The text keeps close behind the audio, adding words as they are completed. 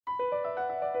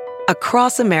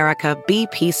Across America,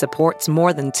 BP supports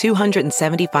more than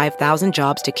 275,000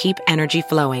 jobs to keep energy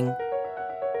flowing.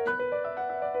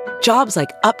 Jobs like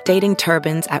updating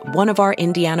turbines at one of our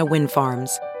Indiana wind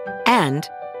farms and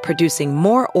producing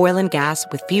more oil and gas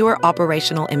with fewer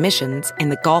operational emissions in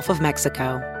the Gulf of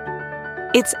Mexico.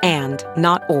 It's and,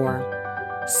 not or.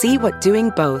 See what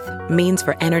doing both means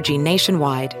for energy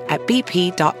nationwide at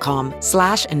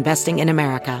bp.com/investing in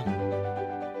America.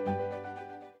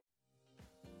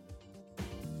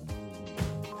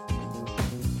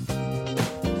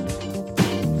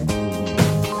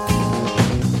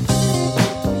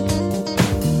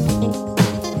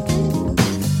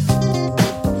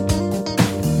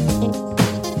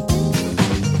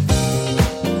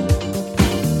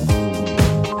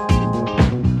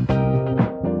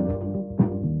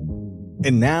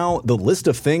 And now, the list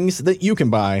of things that you can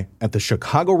buy at the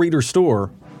Chicago Reader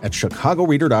store at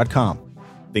chicagoreader.com.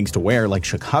 Things to wear like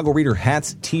Chicago Reader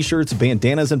hats, t-shirts,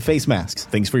 bandanas, and face masks.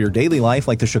 Things for your daily life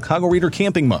like the Chicago Reader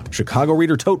camping mug, Chicago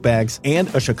Reader tote bags, and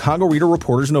a Chicago Reader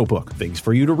reporter's notebook. Things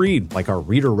for you to read like our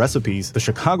Reader recipes, the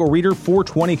Chicago Reader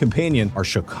 420 Companion, our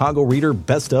Chicago Reader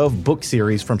Best of book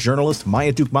series from journalists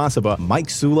Maya Dukmasova, Mike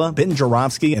Sula, Ben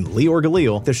Jarofsky, and Leor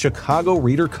Galil, the Chicago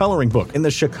Reader coloring book, and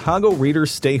the Chicago Reader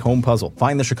Stay Home puzzle.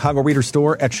 Find the Chicago Reader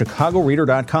store at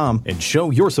chicagoreader.com and show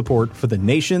your support for the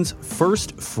nation's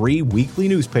first free weekly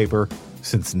newspaper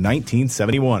since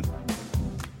 1971.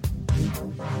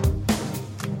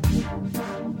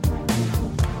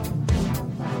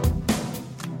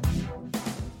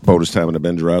 Bonus time on the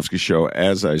Ben Jarofsky Show.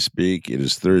 As I speak, it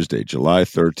is Thursday, July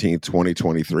 13th,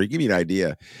 2023. Give you an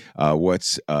idea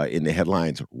what's in the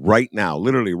headlines right now,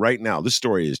 literally right now. This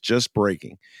story is just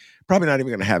breaking. Probably not even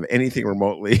going to have anything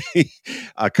remotely,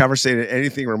 conversating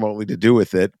anything remotely to do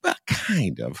with it, but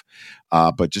kind of.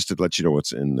 But just to let you know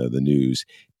what's in the news,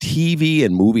 TV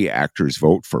and movie actors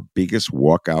vote for biggest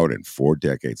walkout in 4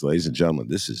 decades. Ladies and gentlemen,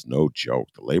 this is no joke.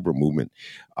 The labor movement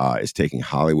is taking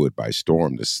Hollywood by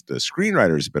storm. The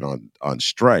screenwriters have been on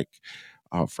strike.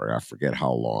 I forget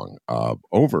how long,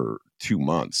 over 2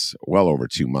 months, well over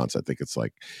 2 months. I think it's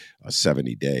like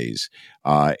 70 days.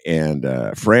 And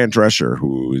Fran Drescher,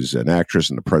 who is an actress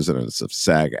and the president of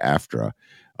SAG-AFTRA,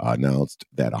 announced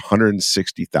that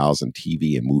 160,000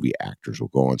 TV and movie actors will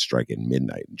go on strike at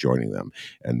midnight and joining them.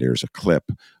 And there's a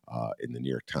clip in the New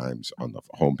York Times on the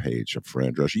homepage of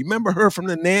Fran Drescher. You remember her from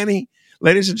The Nanny?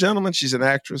 Ladies and gentlemen, she's an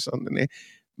actress on The Nanny.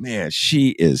 Man, she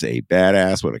is a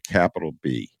badass with a capital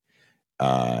B.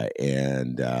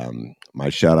 And my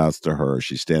shout outs to her.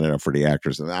 She's standing up for the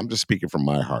actors, and I'm just speaking from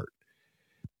my heart.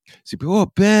 See, people,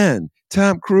 Ben,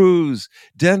 Tom Cruise,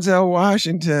 Denzel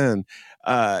Washington,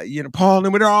 Paul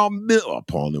Newman. They're all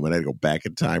Paul Newman. I had to go back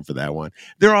in time for that one.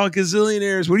 They're all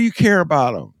gazillionaires. What do you care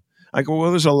about them? I go, well,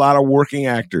 there's a lot of working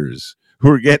actors who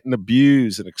are getting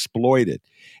abused and exploited.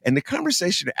 And the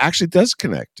conversation actually does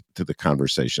connect to the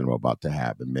conversation I'm about to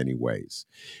have in many ways,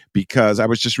 because I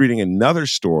was just reading another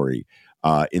story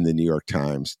in the New York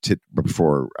Times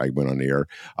before I went on the air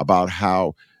about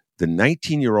how the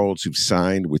 19-year-olds who've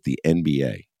signed with the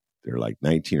NBA, they're like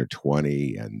 19 or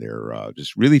 20, and they're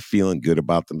just really feeling good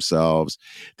about themselves.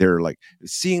 They're like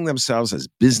seeing themselves as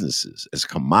businesses, as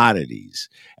commodities,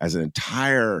 as an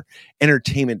entire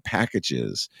entertainment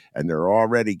packages, and they're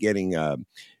already getting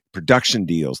production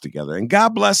deals together. And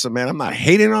God bless them, man. I'm not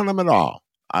hating on them at all.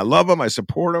 I love them. I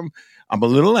support them. I'm a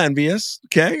little envious,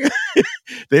 okay?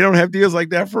 They don't have deals like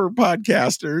that for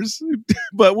podcasters,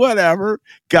 but whatever.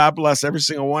 God bless every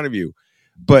single one of you.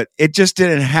 But it just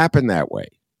didn't happen that way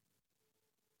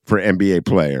for NBA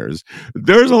players.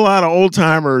 There's a lot of old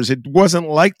timers. It wasn't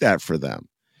like that for them.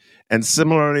 And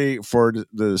similarly for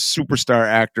the superstar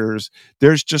actors,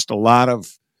 there's just a lot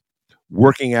of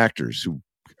working actors who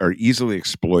are easily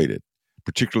exploited,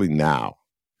 particularly now,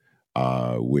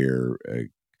 where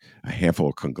a handful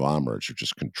of conglomerates are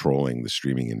just controlling the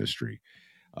streaming industry.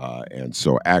 And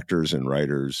so actors and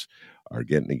writers are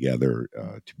getting together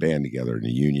to band together in a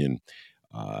union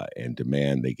and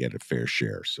demand they get a fair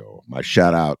share. So my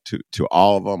shout out to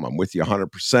all of them. I'm with you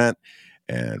 100%.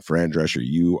 And Fran Drescher,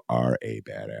 you are a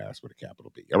badass with a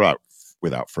capital B. All right.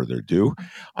 Without further ado,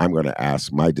 I'm going to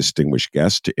ask my distinguished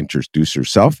guest to introduce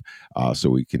herself so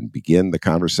we can begin the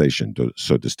conversation.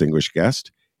 So distinguished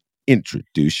guest,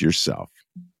 introduce yourself.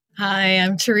 Hi,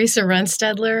 I'm Theresa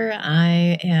Runstedtler.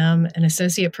 I am an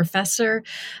associate professor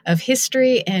of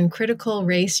history and critical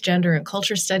race, gender, and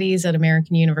culture studies at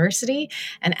American University.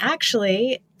 And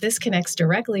actually, this connects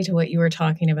directly to what you were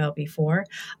talking about before.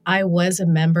 I was a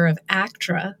member of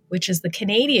ACTRA, which is the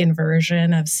Canadian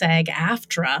version of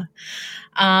SAG-AFTRA.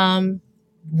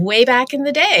 way back in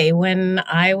the day when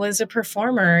I was a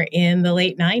performer in the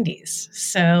late 90s.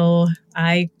 So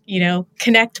I,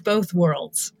 connect both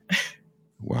worlds.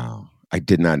 Wow. I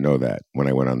did not know that when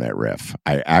I went on that riff.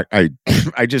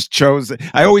 I just chose.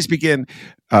 I always begin,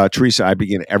 Theresa. I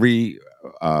begin every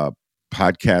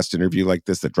podcast interview like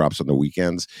this that drops on the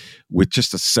weekends with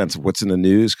just a sense of what's in the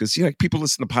news, because people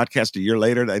listen to podcasts a year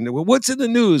later. And I know, well, what's in the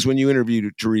news when you interviewed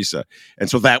Theresa, and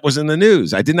so that was in the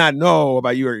news. I did not know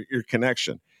about your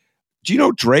connection. Do you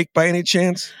know Drake by any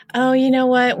chance? Oh, you know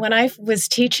what? When I was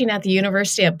teaching at the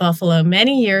University at Buffalo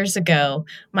many years ago,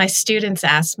 my students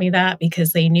asked me that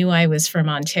because they knew I was from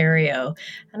Ontario.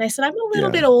 And I said, I'm a little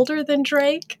bit older than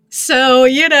Drake. So,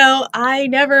 I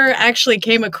never actually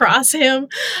came across him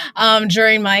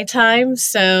during my time.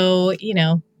 So,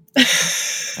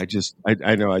 I just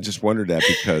wondered that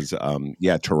because,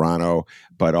 Toronto,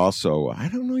 but also, I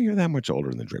don't know you're that much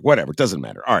older than Drake. Whatever, it doesn't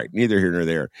matter. All right, neither here nor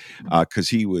there, because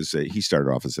he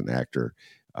started off as an actor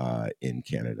in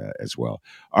Canada as well.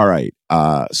 All right,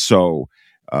 so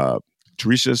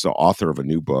Theresa is the author of a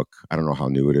new book. I don't know how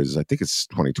new it is. I think it's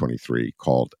 2023,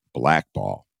 called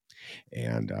Blackball,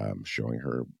 and I'm showing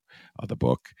her the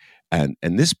book. And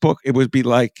this book, it would be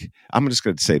like, I'm just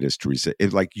going to say this, Theresa,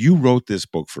 it's like you wrote this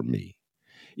book for me,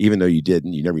 even though you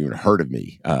didn't. You never even heard of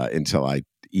me until I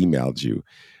emailed you.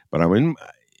 But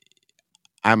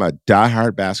I'm a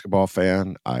diehard basketball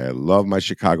fan. I love my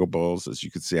Chicago Bulls. As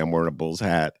you can see, I'm wearing a Bulls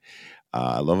hat.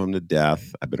 I love them to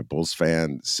death. I've been a Bulls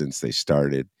fan since they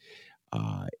started.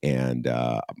 And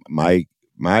my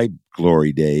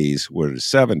glory days were the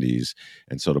 70s.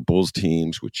 And so the Bulls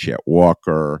teams with Chet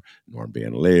Walker, Norm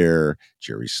Van Leer,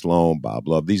 Jerry Sloan, Bob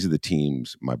Love, these are the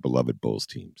teams, my beloved Bulls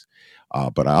teams.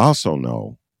 But I also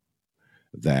know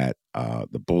that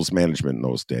the Bulls management in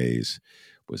those days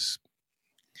was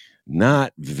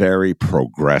not very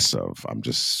progressive. I'm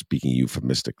just speaking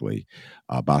euphemistically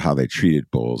about how they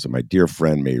treated Bulls. And my dear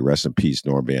friend, may he rest in peace,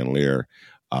 Norm Van Leer,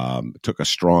 took a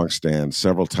strong stand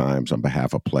several times on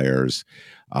behalf of players.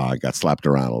 Got slapped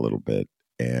around a little bit.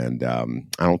 And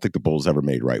I don't think the Bulls ever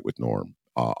made right with Norm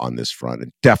on this front.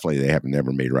 And definitely they have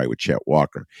never made right with Chet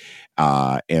Walker.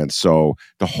 And so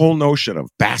the whole notion of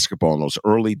basketball in those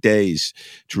early days,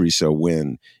 Theresa,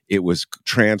 when it was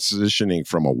transitioning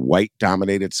from a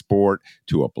white-dominated sport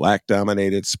to a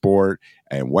black-dominated sport,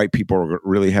 and white people are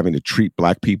really having to treat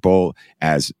black people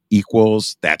as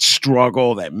equals, that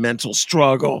struggle, that mental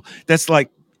struggle, that's like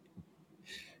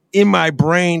in my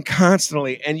brain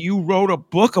constantly. And you wrote a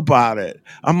book about it.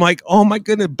 I'm like, oh my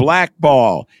goodness,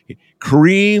 Blackball.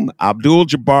 Kareem,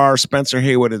 Abdul-Jabbar, Spencer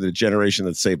Haywood, and the generation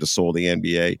that saved the soul of the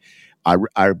NBA.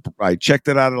 I checked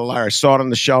it out at a library. I saw it on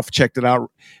the shelf, checked it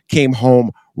out, came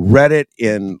home, read it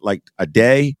in like a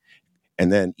day,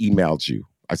 and then emailed you.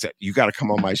 I said, you got to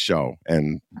come on my show.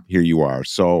 And here you are.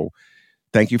 So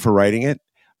thank you for writing it.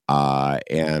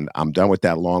 And I'm done with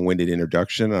that long-winded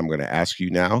introduction. I'm going to ask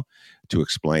you now to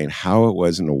explain how it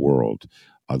was in the world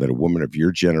that a woman of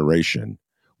your generation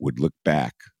would look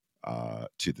back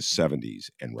to the 70s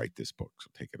and write this book. So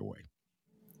take it away.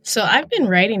 So I've been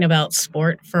writing about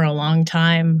sport for a long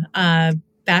time.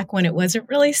 Back when it wasn't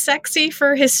really sexy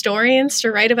for historians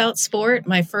to write about sport.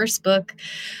 My first book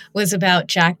was about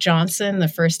Jack Johnson, the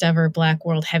first ever Black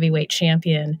world heavyweight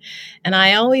champion. And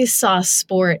I always saw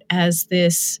sport as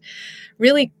this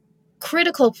really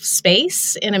critical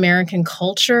space in American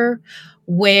culture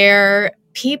where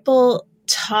people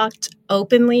talked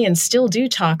openly and still do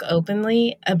talk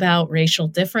openly about racial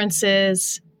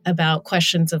differences, about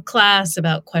questions of class,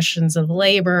 about questions of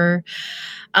labor,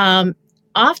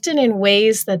 often in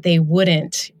ways that they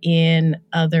wouldn't in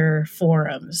other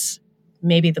forums,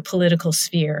 maybe the political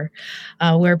sphere,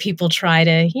 where people try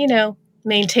to,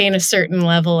 maintain a certain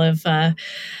level of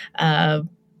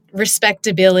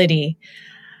respectability.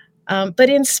 But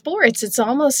in sports, it's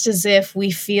almost as if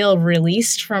we feel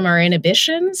released from our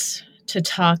inhibitions to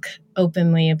talk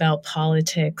openly about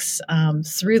politics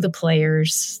through the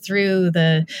players, through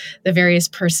the various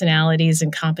personalities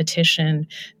and competition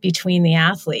between the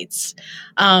athletes.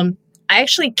 I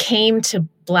actually came to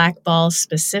Blackball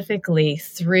specifically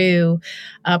through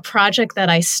a project that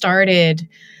I started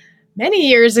many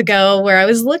years ago where I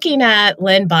was looking at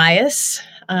Len Bias,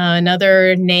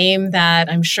 another name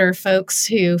that I'm sure folks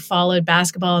who followed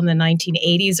basketball in the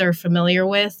 1980s are familiar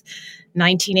with.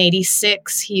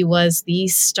 1986, he was the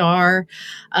star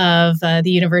of the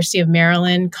University of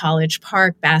Maryland College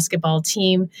Park basketball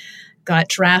team, got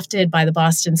drafted by the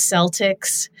Boston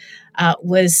Celtics,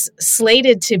 was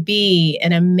slated to be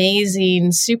an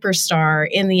amazing superstar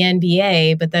in the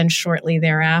NBA, but then shortly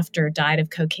thereafter died of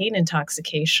cocaine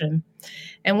intoxication.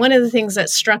 And one of the things that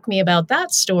struck me about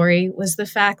that story was the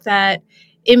fact that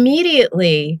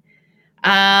immediately,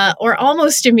 or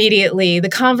almost immediately, the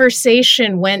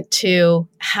conversation went to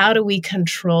how do we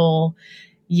control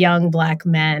young Black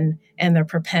men and their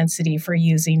propensity for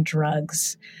using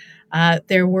drugs.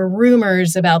 There were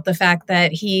rumors about the fact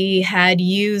that he had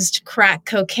used crack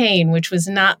cocaine, which was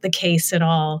not the case at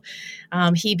all.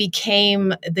 He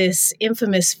became this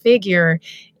infamous figure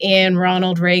in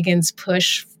Ronald Reagan's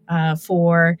push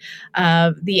for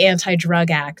the Anti-Drug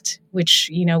Act,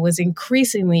 which, was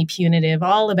increasingly punitive,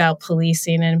 all about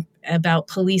policing and about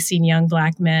policing young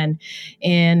Black men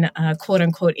in quote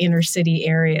unquote inner city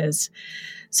areas.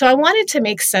 So I wanted to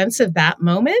make sense of that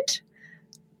moment.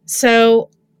 So,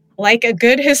 like a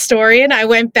good historian, I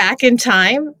went back in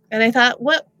time and I thought,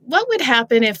 what would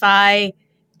happen if I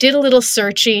did a little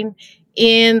searching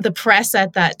in the press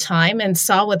at that time and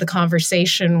saw what the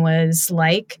conversation was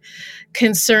like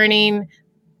concerning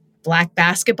Black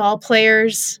basketball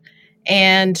players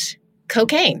and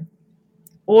cocaine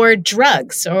or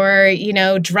drugs or,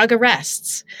 drug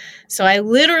arrests. So I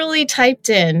literally typed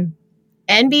in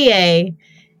NBA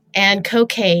and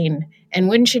cocaine, and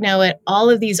wouldn't you know it, all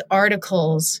of these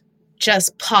articles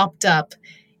just popped up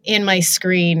in my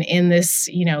screen in this,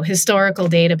 historical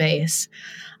database.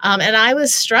 And I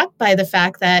was struck by the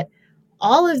fact that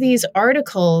all of these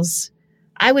articles,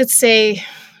 I would say,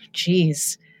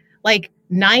 like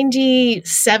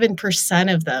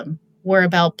 97% of them were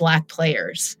about Black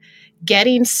players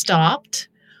getting stopped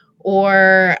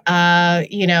or,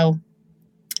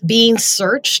 being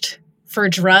searched for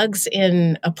drugs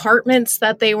in apartments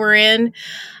that they were in.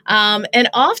 And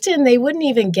often they wouldn't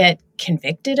even get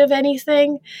convicted of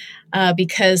anything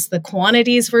because the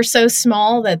quantities were so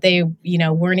small that they,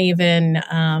 weren't even,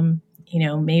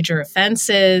 major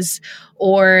offenses,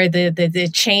 or the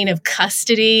chain of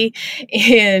custody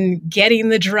in getting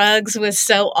the drugs was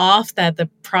so off that the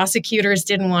prosecutors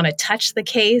didn't want to touch the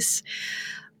case.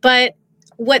 But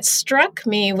what struck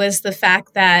me was the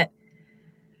fact that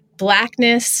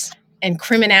Blackness and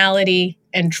criminality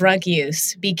and drug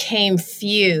use became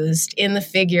fused in the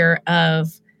figure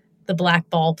of the Black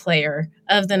ball player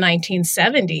of the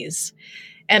 1970s.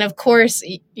 And of course,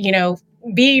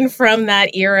 being from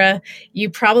that era, you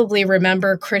probably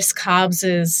remember Chris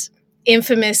Cobbs's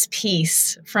infamous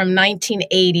piece from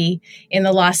 1980 in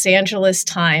the Los Angeles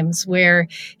Times, where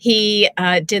he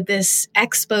did this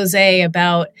expose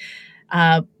about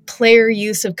player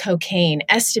use of cocaine,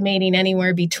 estimating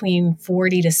anywhere between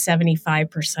 40 to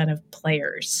 75% of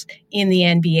players in the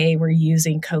NBA were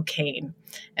using cocaine.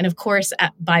 And of course,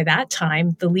 by that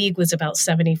time, the league was about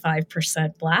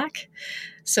 75% Black.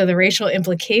 So the racial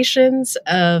implications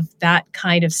of that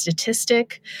kind of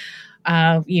statistic,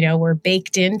 were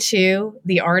baked into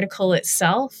the article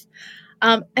itself.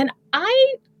 And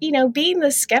I, being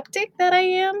the skeptic that I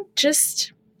am,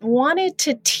 just wanted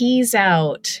to tease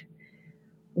out,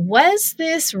 was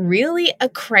this really a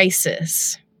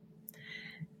crisis?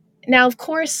 Now, of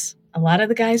course, a lot of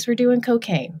the guys were doing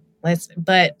cocaine,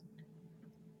 but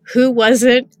who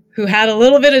wasn't, who had a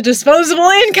little bit of disposable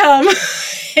income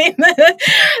in the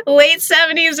late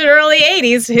 70s and early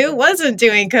 80s? Who wasn't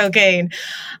doing cocaine?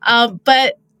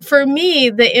 But for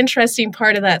me, the interesting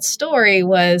part of that story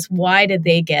was, why did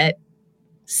they get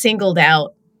singled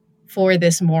out for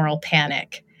this moral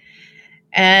panic?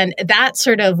 And that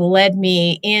sort of led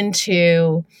me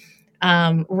into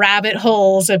rabbit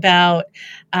holes about,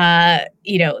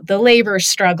 the labor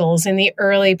struggles in the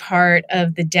early part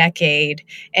of the decade,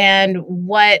 and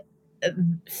what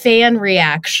fan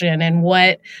reaction and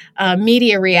what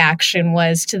media reaction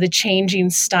was to the changing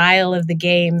style of the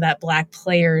game that Black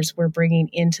players were bringing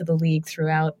into the league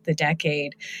throughout the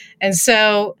decade. And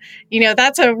so,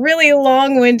 that's a really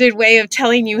long-winded way of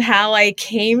telling you how I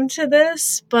came to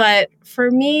this. But for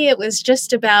me, it was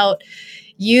just about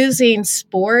using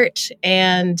sport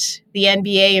and the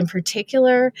NBA in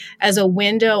particular as a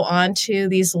window onto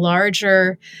these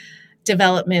larger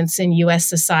developments in U.S.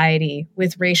 society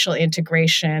with racial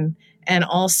integration, and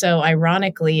also,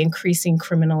 ironically, increasing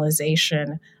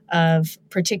criminalization of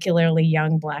particularly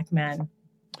young Black men.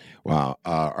 Wow.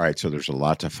 All right. So there's a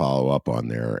lot to follow up on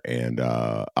there. And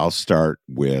I'll start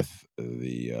with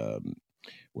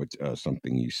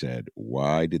something you said.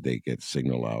 Why did they get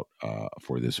signaled out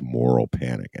for this moral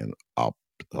panic? And let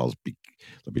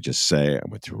me just say, I'm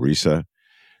with Theresa.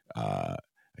 I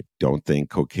don't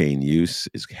think cocaine use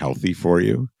is healthy for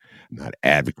you. I'm not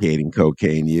advocating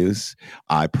cocaine use.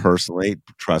 I personally,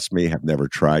 trust me, have never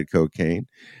tried cocaine.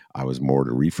 I was more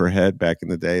to reefer head back in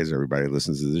the day, as everybody who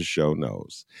listens to this show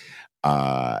knows.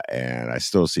 And I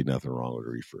still see nothing wrong with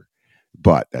reefer.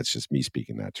 But that's just me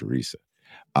speaking, not Theresa.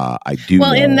 I do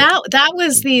Well, know and that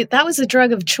was the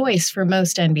drug of choice for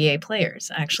most NBA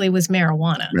players. Actually, was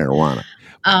marijuana. marijuana.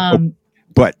 Um,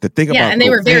 But the thing yeah, about and they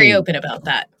were very cocaine, open about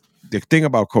that. the thing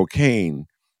about cocaine,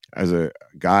 as a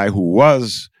guy who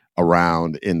was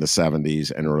around in the 70s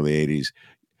and early 80s,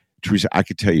 Theresa, I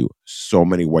could tell you so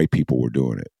many white people were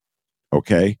doing it.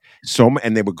 Okay.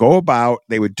 And they would go about,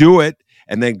 they would do it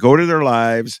and then go to their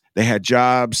lives. They had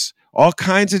jobs, all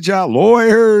kinds of jobs,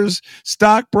 lawyers,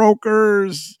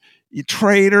 stockbrokers,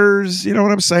 traders, you know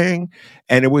what I'm saying?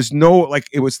 And it was not like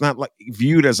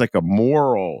viewed as like a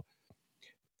moral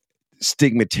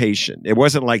stigmatization. It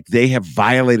wasn't like they have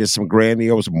violated some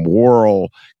grandiose moral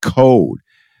code.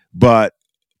 But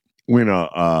when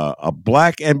a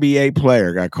black NBA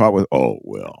player got caught with, oh,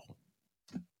 well,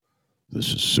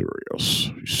 this is serious.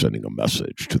 He's sending a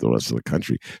message to the rest of the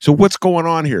country. So what's going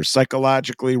on here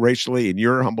psychologically, racially, in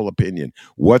your humble opinion?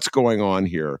 What's going on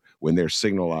here when they're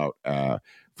signal out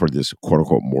for this quote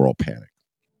unquote moral panic?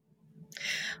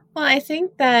 Well, I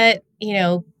think that,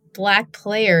 Black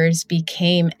players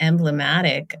became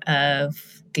emblematic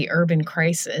of the urban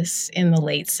crisis in the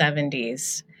late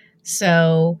 70s.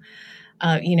 So,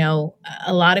 a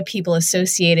lot of people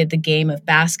associated the game of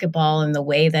basketball and the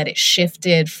way that it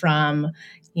shifted from,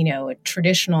 a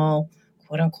traditional,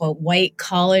 quote unquote, white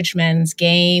college men's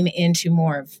game into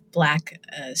more of black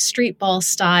street ball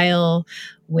style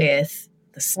with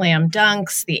the slam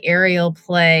dunks, the aerial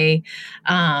play,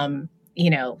 the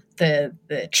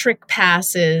trick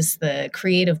passes, the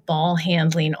creative ball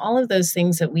handling, all of those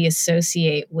things that we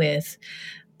associate with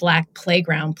Black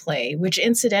playground play, which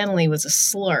incidentally was a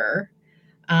slur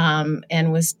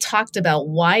and was talked about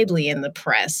widely in the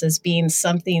press as being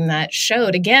something that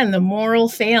showed, again, the moral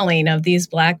failing of these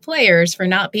Black players for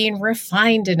not being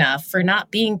refined enough, for not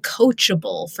being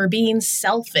coachable, for being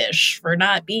selfish, for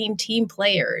not being team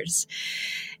players.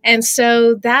 And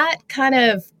so that kind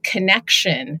of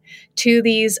connection to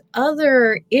these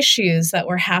other issues that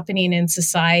were happening in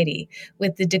society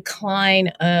with the decline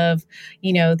of,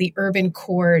 the urban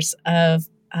cores of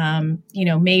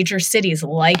major cities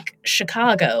like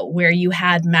Chicago, where you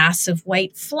had massive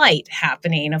white flight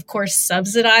happening, of course,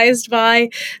 subsidized by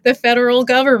the federal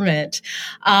government,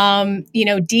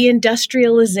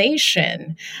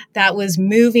 deindustrialization that was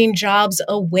moving jobs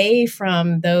away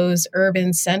from those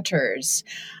urban centers.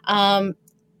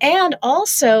 And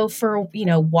also for,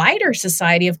 wider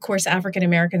society, of course, African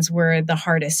Americans were the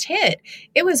hardest hit.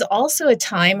 It was also a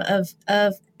time of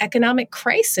economic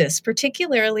crisis,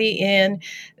 particularly in,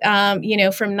 from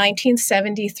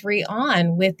 1973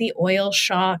 on with the oil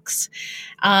shocks,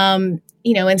 and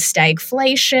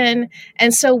stagflation.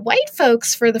 And so white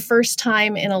folks, for the first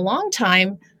time in a long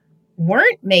time,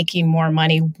 weren't making more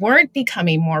money, weren't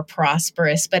becoming more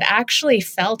prosperous, but actually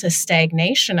felt a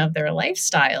stagnation of their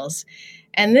lifestyles.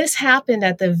 And this happened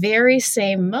at the very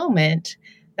same moment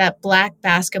that Black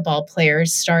basketball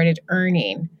players started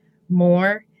earning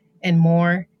more and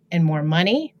more and more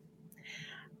money.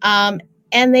 And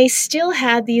they still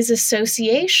had these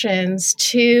associations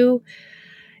to,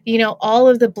 all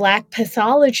of the Black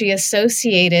pathology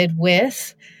associated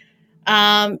with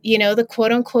the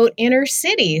quote unquote inner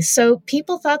city. So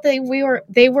people thought they were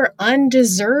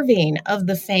undeserving of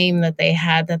the fame that they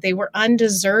had, that they were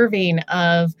undeserving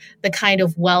of the kind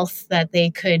of wealth that they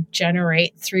could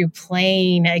generate through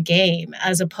playing a game,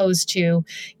 as opposed to,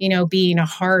 being a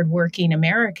hardworking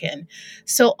American.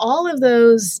 So all of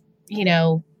those,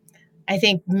 I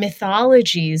think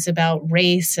mythologies about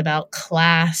race, about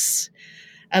class,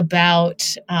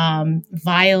 about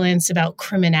violence, about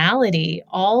criminality,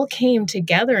 all came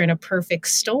together in a perfect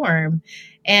storm.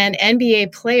 And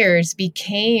NBA players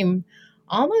became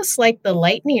almost like the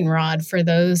lightning rod for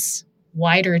those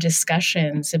wider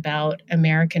discussions about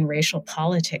American racial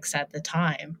politics at the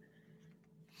time.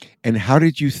 And how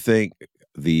did you think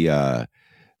the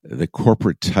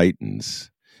corporate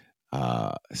titans,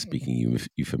 speaking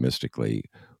euphemistically,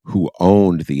 who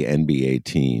owned the NBA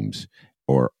teams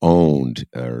or owned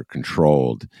or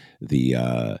controlled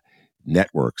the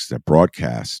networks that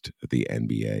broadcast the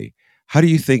NBA, how do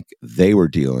you think they were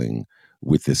dealing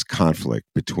with this conflict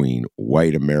between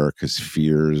white America's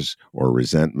fears or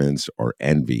resentments or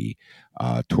envy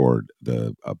toward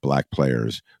the Black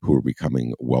players who were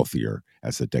becoming wealthier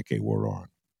as the decade wore on?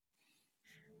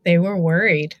 They were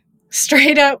worried,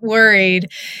 straight up worried,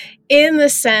 in the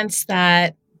sense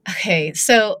that Okay,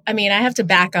 so I mean, I have to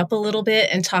back up a little bit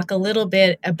and talk a little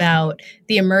bit about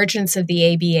the emergence of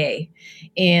the ABA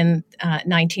in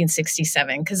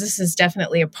 1967, because this is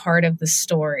definitely a part of the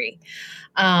story.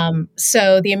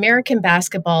 So the American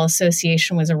Basketball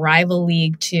Association was a rival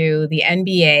league to the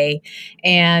NBA,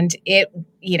 and it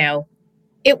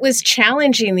was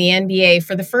challenging the NBA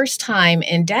for the first time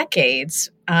in decades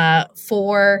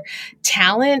for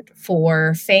talent,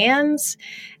 for fans.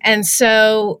 And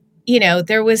so,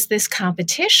 there was this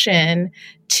competition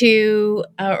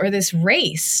or this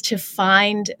race to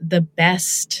find the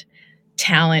best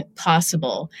talent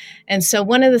possible. And so,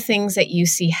 one of the things that you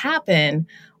see happen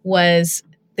was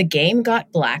the game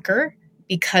got blacker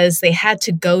because they had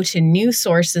to go to new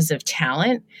sources of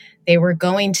talent. They were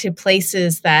going to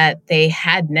places that they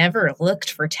had never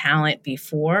looked for talent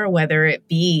before, whether it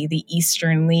be the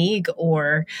Eastern League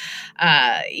or,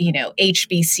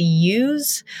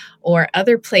 HBCUs or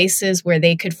other places where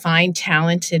they could find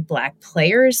talented Black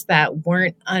players that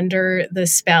weren't under the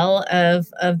spell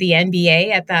of the NBA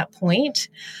at that point.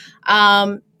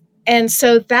 And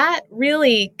so that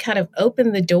really kind of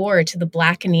opened the door to the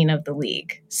blackening of the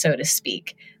league, so to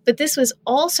speak. But this was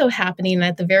also happening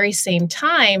at the very same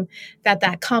time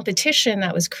that competition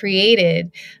that was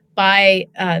created by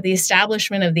the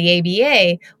establishment of the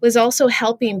ABA was also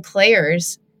helping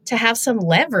players to have some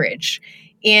leverage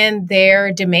in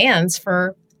their demands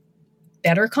for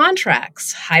better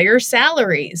contracts, higher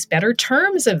salaries, better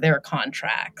terms of their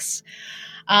contracts.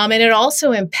 And it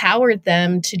also empowered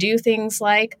them to do things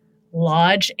like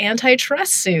lodge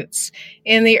antitrust suits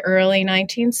in the early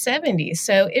 1970s.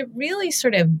 So it really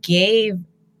sort of gave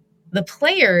the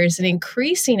players an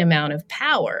increasing amount of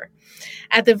power.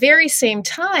 At the very same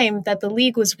time that the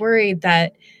league was worried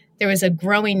that there was a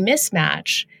growing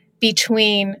mismatch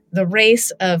between the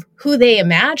race of who they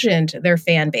imagined their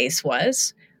fan base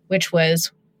was, which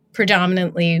was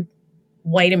predominantly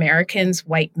white Americans,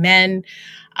 white men,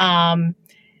 and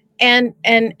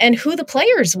who the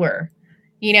players were,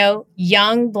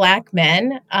 young Black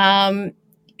men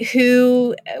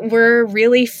who were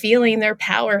really feeling their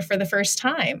power for the first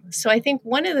time. So I think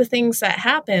one of the things that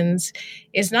happens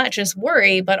is not just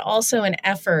worry, but also an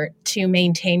effort to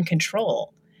maintain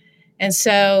control. And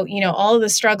so, all of the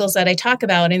struggles that I talk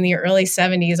about in the early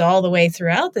 70s, all the way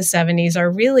throughout the 70s, are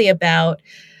really about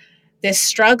this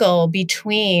struggle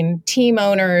between team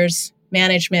owners,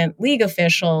 management, league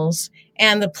officials,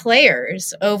 and the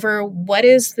players over what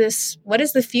is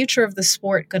the future of the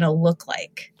sport going to look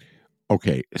like.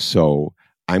 Okay, so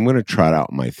I'm going to trot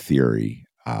out my theory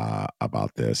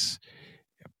about this,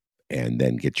 and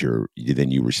then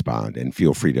then you respond, and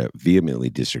feel free to vehemently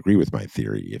disagree with my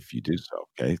theory if you do so.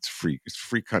 Okay, it's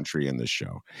free country in this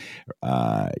show.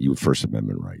 You have First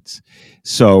Amendment rights.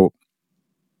 So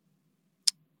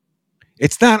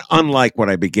it's not unlike what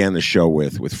I began the show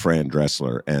with Fran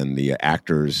Dressler and the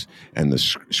actors and the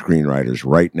screenwriters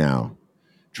right now,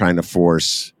 trying to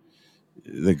force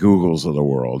the Googles of the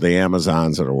world, the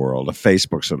Amazons of the world, the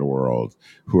Facebooks of the world,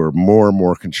 who are more and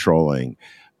more controlling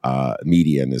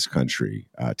media in this country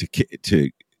to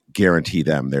guarantee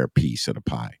them their piece of the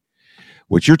pie.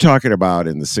 What you're talking about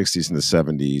in the 60s and the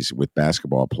 70s with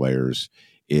basketball players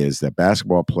is that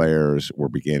basketball players were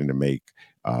beginning to make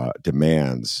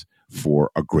demands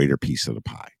for a greater piece of the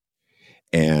pie.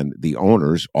 And the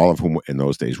owners, all of whom in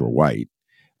those days were white,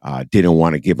 didn't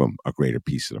want to give them a greater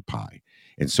piece of the pie.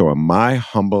 And so in my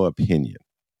humble opinion,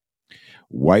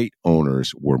 white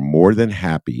owners were more than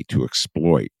happy to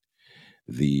exploit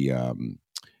the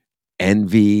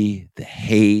envy, the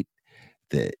hate,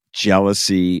 the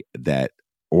jealousy that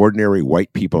ordinary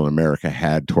white people in America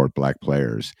had toward Black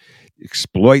players,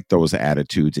 exploit those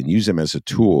attitudes and use them as a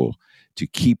tool to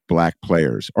keep Black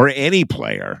players, or any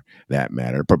player that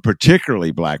matter, but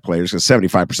particularly Black players, because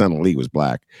 75% of the league was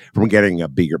Black, from getting a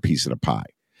bigger piece of the pie.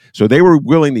 So they were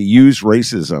willing to use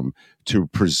racism to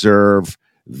preserve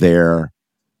their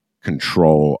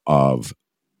control of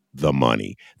the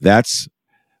money. That's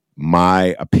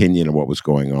my opinion of what was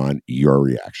going on. Your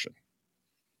reaction?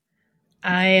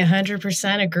 I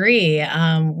 100% agree.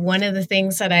 One of the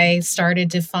things that I started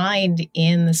to find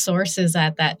in the sources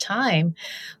at that time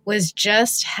was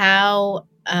just how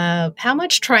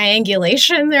much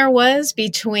triangulation there was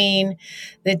between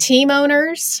the team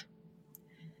owners,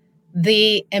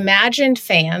 the imagined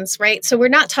fans, right? So we're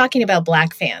not talking about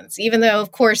Black fans, even though,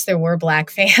 of course, there were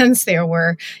Black fans. There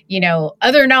were,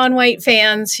 other non-white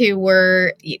fans who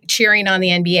were cheering on the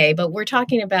NBA, but we're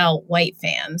talking about white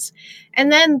fans. And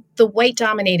then the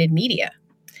white-dominated media.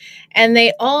 And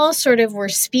they all sort of were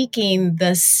speaking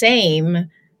the same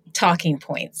talking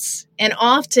points. And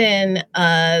often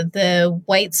the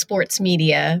white sports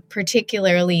media,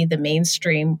 particularly the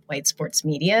mainstream white sports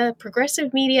media,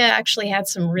 progressive media actually had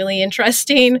some really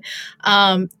interesting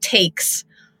takes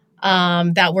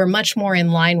that were much more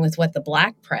in line with what the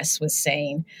Black press was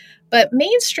saying. But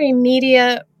mainstream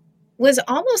media was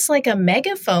almost like a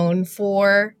megaphone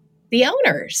for the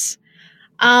owners.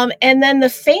 And then the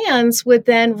fans would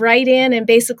then write in and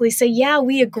basically say, yeah,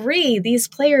 we agree. These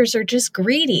players are just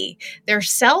greedy. They're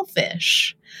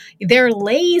selfish. They're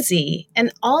lazy.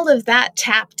 And all of that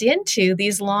tapped into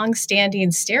these longstanding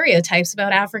stereotypes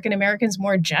about African Americans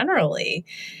more generally.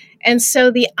 And so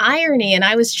the irony, and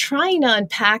I was trying to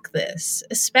unpack this,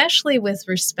 especially with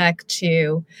respect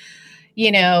to,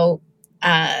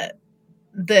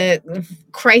 the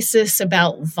crisis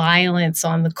about violence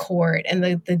on the court and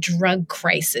the drug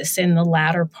crisis in the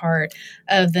latter part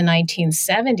of the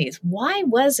 1970s. Why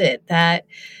was it that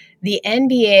the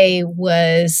NBA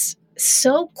was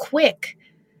so quick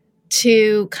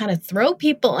to kind of throw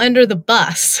people under the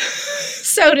bus,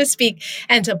 so to speak,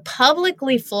 and to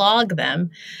publicly flog them,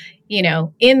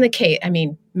 in the case,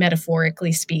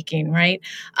 metaphorically speaking, right?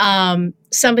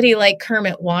 Somebody like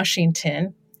Kermit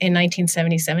Washington in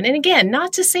 1977. And again,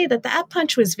 not to say that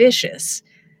punch was vicious,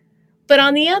 but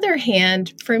on the other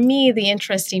hand, for me, the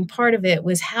interesting part of it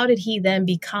was how did he then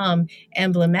become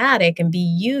emblematic and be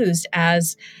used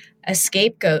as a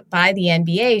scapegoat by the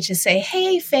NBA to say,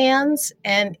 hey, fans,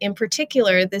 and in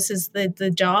particular, this is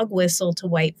the dog whistle to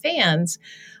white fans,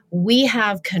 we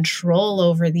have control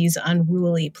over these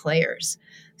unruly players.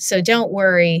 So don't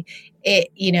worry,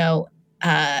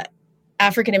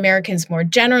 African Americans more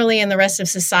generally and the rest of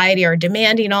society are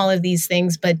demanding all of these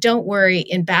things. But don't worry,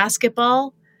 in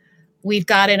basketball, we've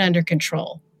got it under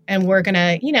control. And we're going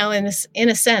to, in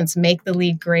a sense, make the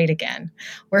league great again.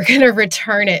 We're going to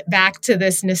return it back to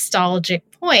this nostalgic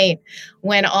point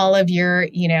when all of your,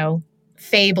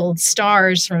 fabled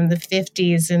stars from the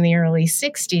 50s and the early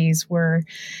 60s were,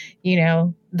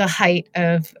 the height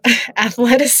of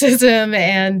athleticism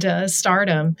and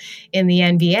stardom in the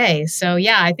NBA. So,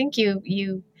 yeah, I think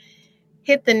you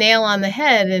hit the nail on the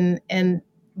head. And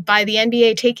by the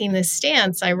NBA taking this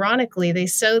stance, ironically, they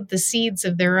sowed the seeds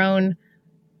of their own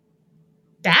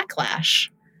backlash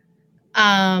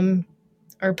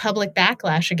or public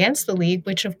backlash against the league,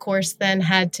 which, of course, then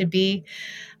had to be,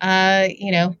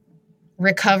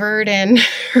 recovered and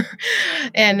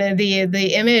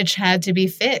the image had to be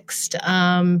fixed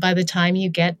by the time you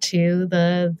get to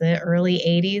the early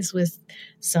 80s with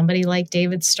somebody like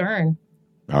David Stern.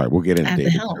 All right, we'll get into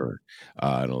David Stern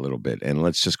in a little bit. And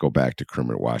let's just go back to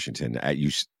Kermit Washington.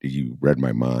 You read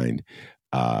my mind,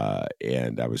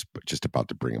 and I was just about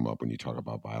to bring him up when you talk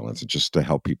about violence and just to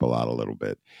help people out a little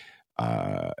bit.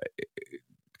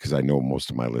 Because I know most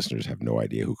of my listeners have no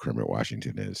idea who Kermit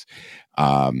Washington is.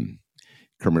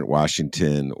 Kermit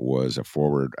Washington was a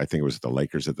forward. I think it was the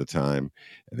Lakers at the time,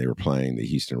 and they were playing the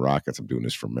Houston Rockets. I'm doing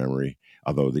this from memory.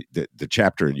 Although the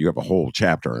chapter, you have a whole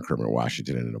chapter on Kermit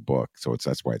Washington in a book, so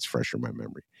that's why it's fresh in my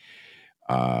memory.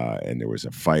 And there was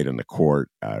a fight on the court.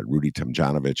 Rudy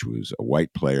Tomjanovich, who was a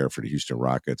white player for the Houston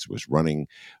Rockets, was running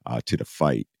to the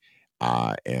fight.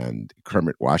 And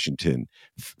Kermit Washington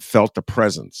felt the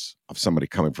presence of somebody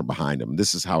coming from behind him.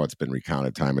 This is how it's been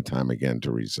recounted time and time again,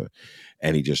 Theresa.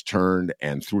 And he just turned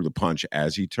and threw the punch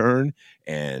as he turned.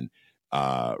 And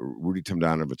Rudy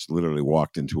Tomjanovich literally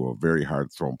walked into a very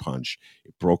hard thrown punch.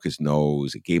 It broke his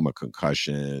nose. It gave him a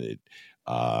concussion. It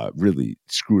really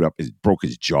screwed up. It broke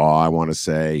his jaw, I want to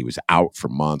say. He was out for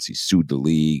months. He sued the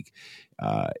league.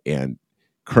 And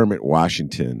Kermit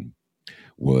Washington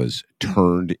was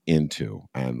turned into,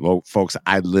 and folks,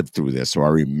 I lived through this, so I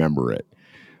remember it,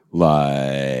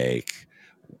 like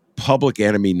public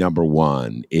enemy number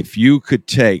one. If you could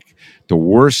take the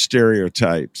worst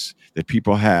stereotypes that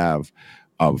people have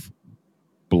of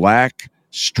black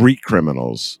street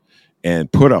criminals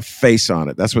and put a face on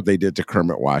it, that's what they did to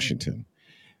Kermit Washington.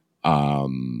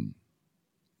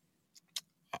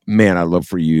 Man, I'd love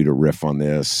for you to riff on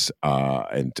this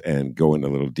and go in a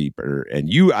little deeper. And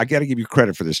I got to give you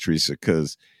credit for this, Theresa,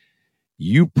 because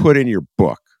you put in your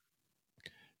book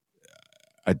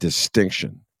a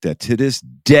distinction that to this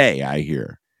day I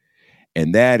hear,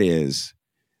 and that is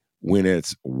when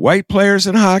it's white players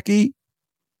in hockey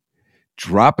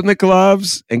dropping the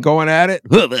gloves and going at it.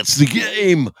 Well, that's the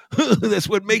game. That's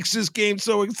what makes this game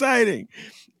so exciting.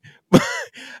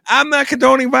 I'm not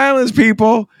condoning violence,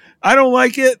 people. I don't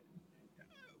like it.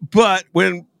 But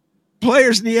when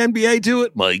players in the NBA do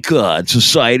it, my God,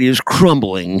 society is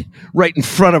crumbling right in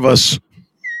front of us.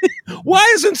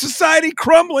 Why isn't society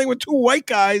crumbling with two white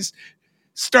guys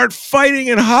start fighting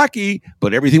in hockey.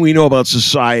 But everything we know about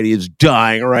society is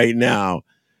dying right now.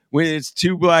 When it's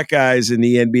two black guys in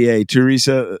the NBA,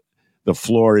 Theresa, the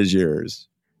floor is yours.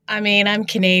 I mean, I'm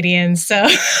Canadian, so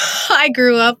I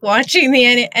grew up watching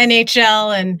the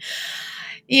NHL, and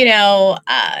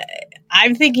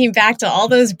I'm thinking back to all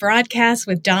those broadcasts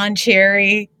with Don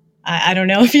Cherry. I don't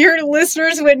know if your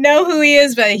listeners would know who he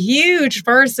is, but a huge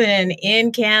person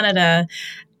in Canada,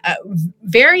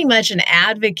 very much an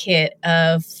advocate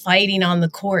of fighting on the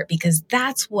court because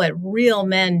that's what real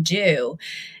men do.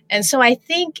 And so I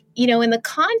think, in the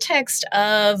context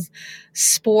of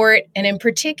sport, and in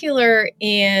particular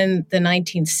in the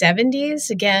 1970s,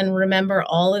 again, remember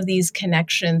all of these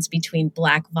connections between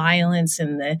Black violence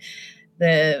and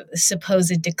the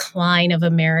supposed decline of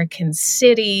American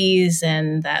cities,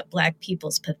 and that Black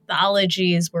people's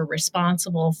pathologies were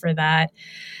responsible for that.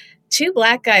 Two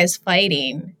Black guys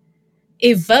fighting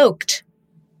evoked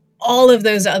all of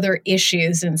those other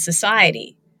issues in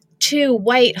society. Two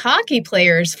white hockey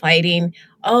players fighting,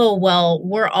 oh, well,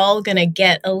 we're all going to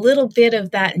get a little bit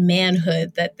of that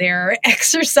manhood that they're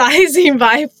exercising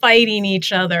by fighting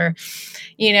each other,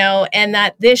 and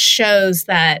that this shows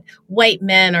that white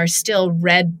men are still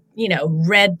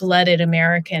red-blooded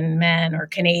American men or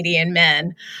Canadian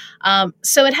men.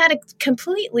 So it had a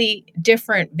completely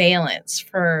different valence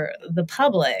for the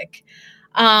public.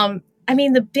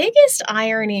 The biggest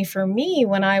irony for me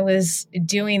when I was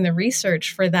doing the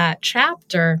research for that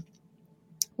chapter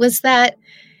was that,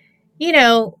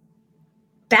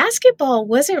 basketball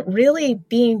wasn't really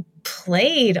being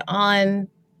played on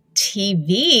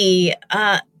TV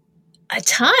a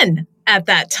ton at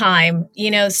that time,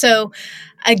 so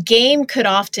a game could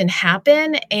often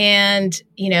happen and,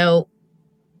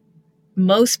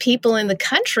 most people in the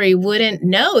country wouldn't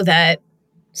know that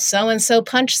so-and-so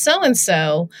punched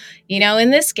so-and-so. In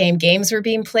this game, games were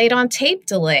being played on tape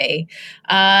delay.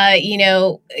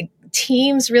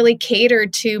 Teams really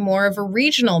catered to more of a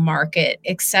regional market,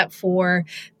 except for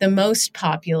the most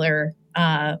popular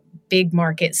big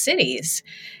market cities.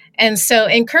 And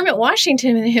Kermit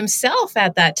Washington himself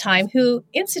at that time, who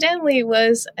incidentally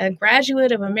was a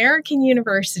graduate of American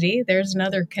University, there's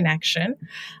another connection,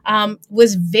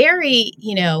 was very,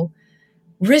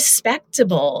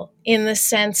 respectable in the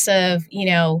sense of,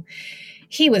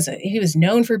 he was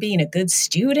known for being a good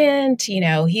student.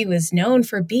 He was known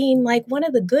for being like one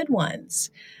of the good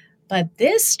ones. But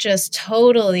this just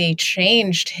totally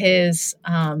changed his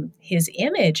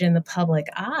image in the public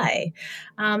eye.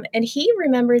 And he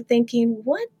remembered thinking,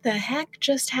 what the heck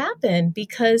just happened?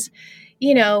 Because,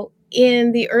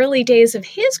 in the early days of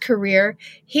his career,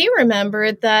 he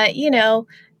remembered that,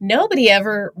 nobody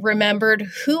ever remembered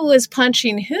who was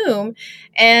punching whom.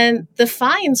 And the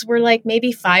fines were like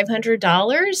maybe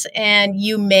 $500, and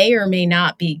you may or may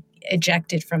not be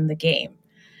ejected from the game.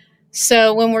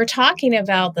 So when we're talking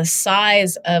about the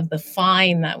size of the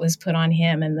fine that was put on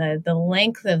him and the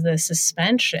length of the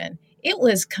suspension, it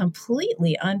was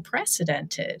completely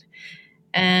unprecedented.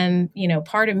 And,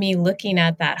 part of me looking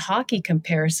at that hockey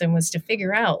comparison was to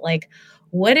figure out, like,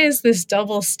 what is this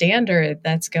double standard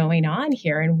that's going on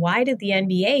here? And why did the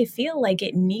NBA feel like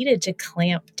it needed to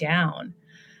clamp down,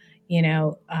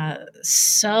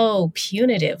 so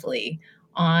punitively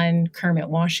on Kermit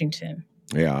Washington?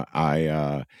 Yeah,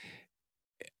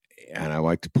 and I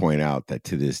like to point out that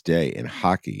to this day in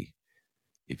hockey,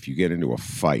 if you get into a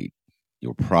fight,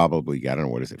 you'll probably, I don't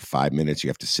know, what is it, 5 minutes, you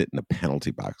have to sit in the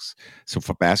penalty box. So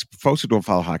for folks who don't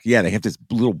follow hockey, they have this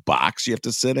little box you have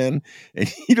to sit in,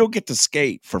 and you don't get to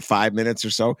skate for 5 minutes or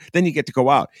so. Then you get to go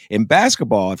out. In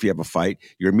basketball, if you have a fight,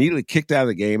 you're immediately kicked out of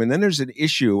the game, and then there's an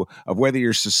issue of whether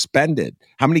you're suspended.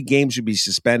 How many games should be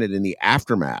suspended in the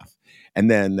aftermath? And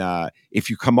then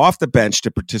if you come off the bench to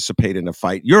participate in a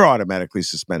fight, you're automatically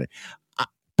suspended.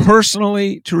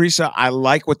 Personally, Theresa, I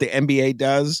like what the NBA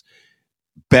does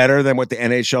better than what the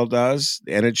NHL does.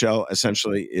 The NHL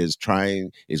essentially is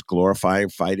glorifying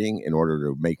fighting in order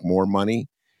to make more money.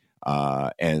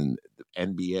 And the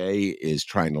NBA is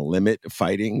trying to limit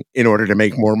fighting in order to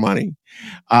make more money.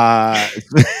 They're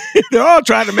all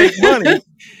trying to make money.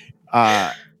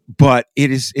 But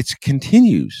it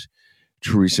continues.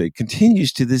 Theresa, it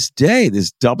continues to this day,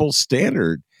 this double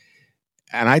standard.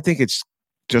 And I think it's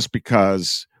just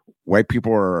because white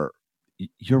people are,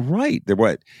 you're right.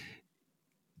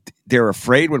 They're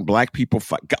afraid when black people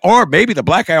fight, or maybe the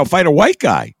black guy will fight a white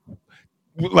guy,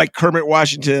 like Kermit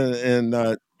Washington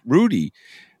and Rudy.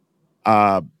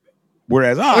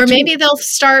 Whereas, or maybe they'll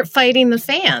start fighting the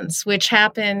fans, which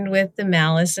happened with the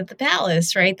Malice at the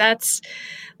Palace, right? That's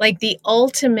like the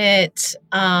ultimate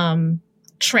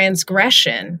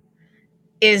transgression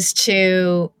is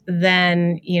to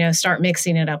then, start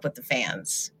mixing it up with the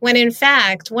fans. When in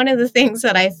fact, one of the things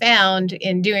that I found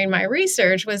in doing my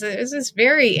research was this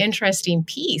very interesting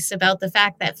piece about the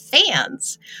fact that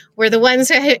fans were the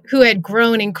ones who had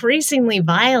grown increasingly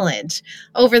violent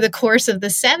over the course of the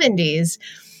 70s.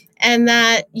 And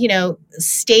that,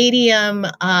 stadium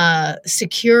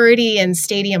security and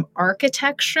stadium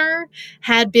architecture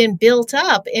had been built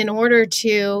up in order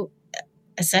to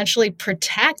essentially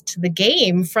protect the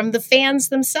game from the fans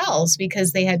themselves,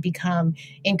 because they had become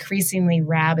increasingly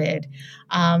rabid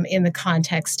in the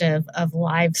context of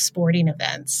live sporting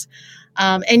events.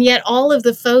 And yet all of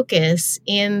the focus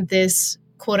in this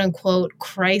quote unquote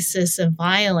crisis of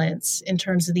violence in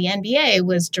terms of the NBA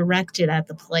was directed at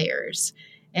the players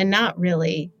and not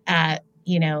really at,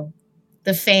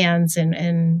 the fans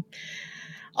and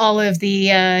all of the,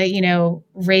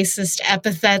 racist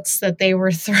epithets that they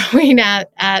were throwing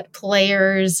at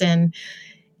players and,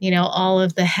 all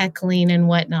of the heckling and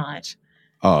whatnot.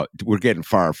 We're getting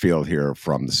far afield here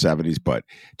from the 70s, but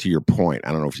to your point,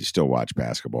 I don't know if you still watch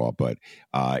basketball, but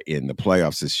in the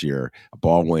playoffs this year, a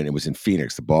ball went, it was in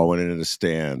Phoenix, the ball went into the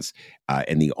stands,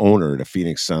 and the owner, the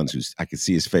Phoenix Suns, who's, I can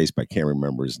see his face, but I can't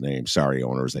remember his name. Sorry,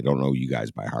 owners, I don't know you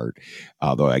guys by heart,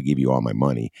 although I give you all my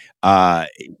money.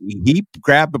 He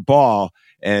grabbed the ball,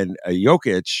 and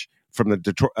Jokic from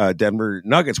the Denver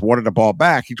Nuggets wanted the ball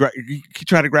back. He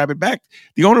tried to grab it back.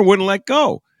 The owner wouldn't let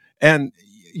go. And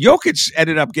Jokic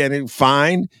ended up getting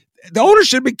fined. The owner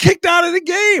should have been kicked out of the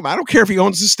game. I don't care if he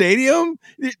owns the stadium.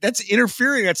 That's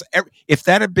interfering. If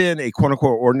that had been a quote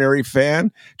unquote ordinary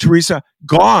fan, Theresa,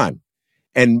 gone.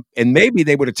 And maybe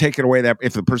they would have taken away that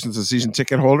if the person's a season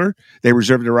ticket holder, they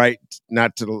reserve the right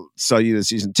not to sell you the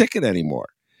season ticket anymore.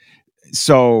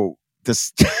 So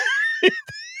this,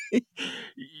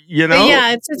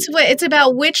 Yeah, it's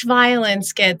about which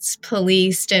violence gets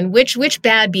policed and which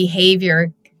bad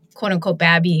behavior, quote unquote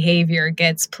bad behavior,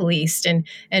 gets policed,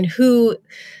 and who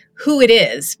it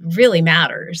is really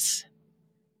matters.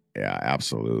 Yeah,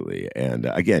 absolutely. And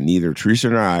again, neither Theresa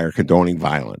nor I are condoning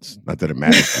violence. Not that it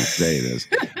matters to say it is,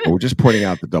 but we're just pointing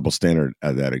out the double standard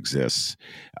that exists.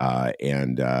 All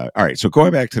right, so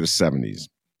going back to the 70s,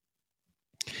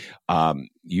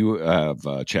 you have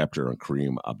a chapter on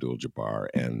Kareem Abdul-Jabbar,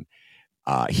 and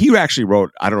he actually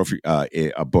wrote, I don't know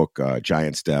if a book,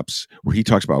 Giant Steps, where he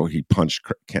talks about when he punched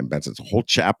Ken Benson. It's a whole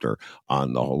chapter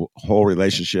on the whole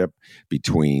relationship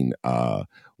between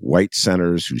white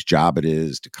centers whose job it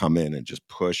is to come in and just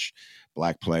push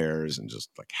black players and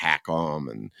just like hack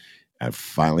them. And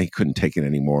finally he couldn't take it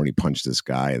anymore, and he punched this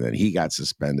guy, and then he got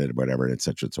suspended, whatever, et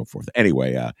cetera, and so forth.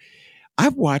 Anyway,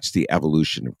 I've watched the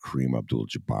evolution of Kareem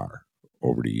Abdul-Jabbar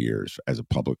over the years as a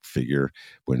public figure,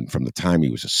 from the time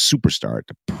he was a superstar at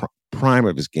the prime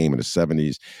of his game in the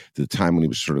 70s to the time when he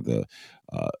was sort of the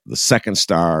second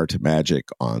star to Magic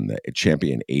on the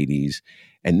champion 80s.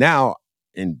 And now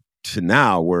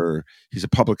where he's a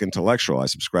public intellectual. I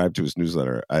subscribe to his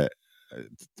newsletter. The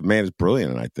man is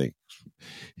brilliant, and I think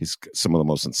he's some of the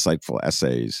most insightful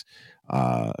essays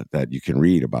that you can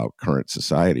read about current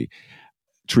society.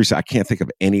 Theresa, I can't think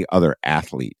of any other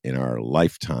athlete in our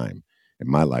lifetime, in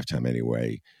my lifetime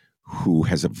anyway, who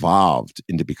has evolved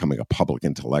into becoming a public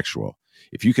intellectual.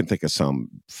 If you can think of some,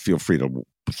 feel free to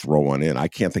throw one in. I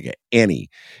can't think of any.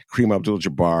 Kareem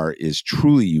Abdul-Jabbar is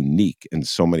truly unique in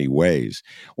so many ways.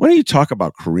 Why don't you talk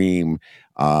about Kareem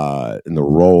and the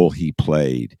role he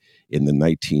played in the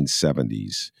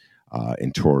 1970s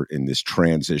in this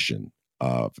transition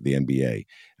of the NBA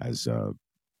as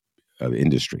an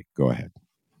industry? Go ahead.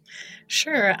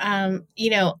 Sure.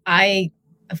 I,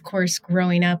 of course,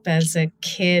 growing up as a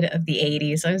kid of the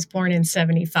 80s, I was born in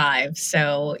 75.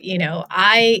 So,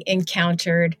 I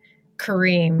encountered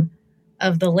Kareem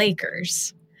of the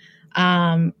Lakers.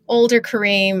 Older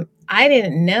Kareem, I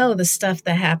didn't know the stuff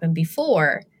that happened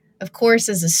before. Of course,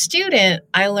 as a student,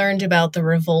 I learned about the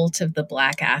revolt of the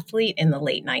Black athlete in the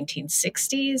late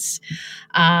 1960s,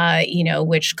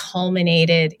 which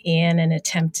culminated in an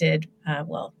attempted,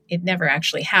 it never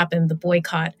actually happened, the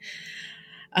boycott,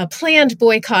 a planned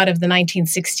boycott of the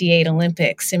 1968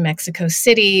 Olympics in Mexico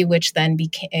City, which then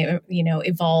became,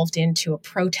 evolved into a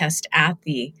protest at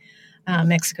the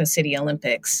Mexico City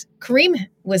Olympics. Kareem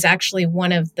was actually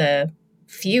one of the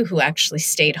few who actually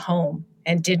stayed home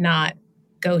and did not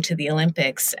go to the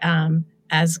Olympics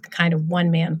as kind of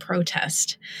one-man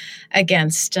protest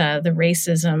against the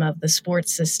racism of the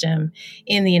sports system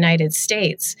in the United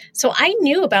States. So I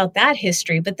knew about that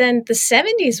history, but then the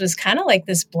 70s was kind of like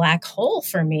this black hole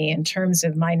for me in terms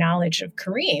of my knowledge of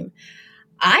Kareem.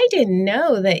 I didn't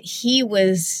know that he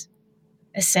was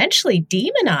essentially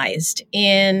demonized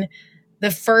in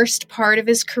the first part of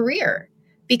his career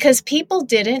because people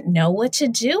didn't know what to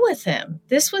do with him.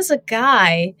 This was a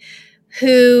guy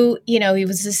who, he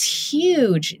was this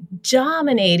huge,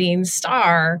 dominating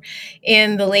star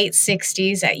in the late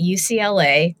 60s at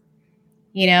UCLA,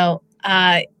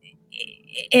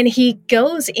 and he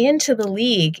goes into the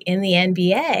league in the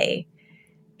NBA,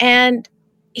 and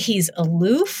he's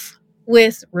aloof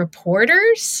with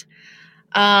reporters.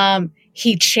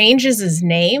 He changes his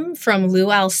name from Lou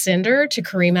Alcindor to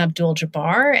Kareem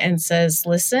Abdul-Jabbar and says,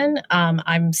 listen,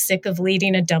 I'm sick of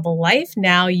leading a double life.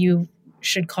 Now you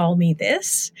should call me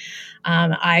this.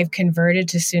 I've converted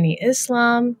to Sunni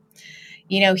Islam.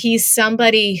 He's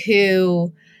somebody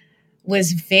who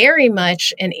was very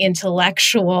much an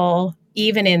intellectual,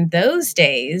 even in those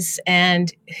days,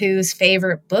 and whose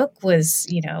favorite book was,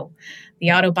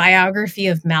 the autobiography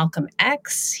of Malcolm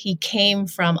X. He came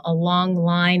from a long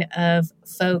line of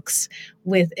folks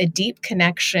with a deep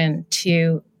connection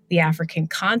to the African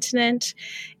continent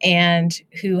and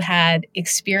who had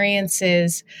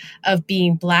experiences of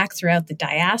being Black throughout the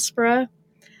diaspora.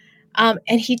 And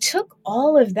he took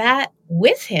all of that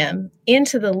with him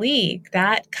into the league,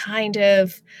 that kind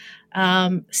of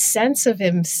sense of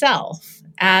himself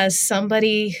as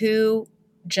somebody who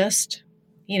just,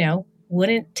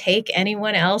 wouldn't take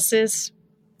anyone else's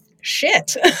shit,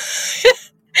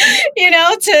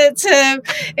 to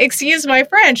excuse my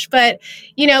French, but,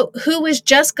 who was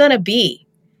just going to be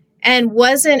and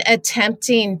wasn't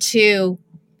attempting to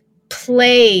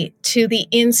play to the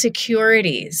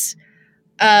insecurities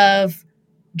of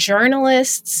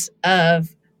journalists,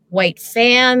 of white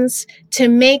fans, to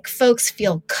make folks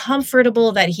feel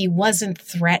comfortable that he wasn't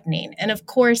threatening. And of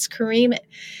course, Kareem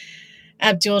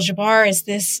Abdul-Jabbar is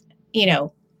this,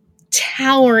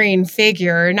 towering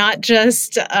figure, not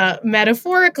just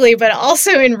metaphorically, but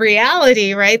also in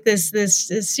reality, right? This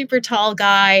super tall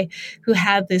guy who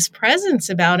had this presence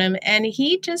about him, and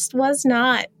he just was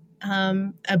not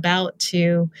about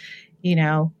to,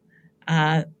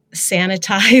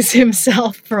 sanitize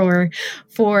himself for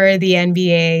the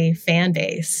NBA fan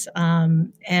base.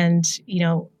 And,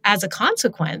 as a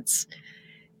consequence,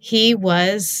 he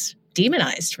was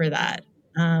demonized for that.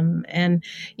 And,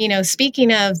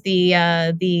 speaking of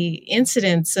the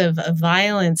incidents of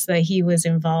violence that he was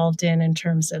involved in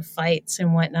terms of fights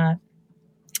and whatnot,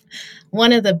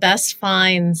 one of the best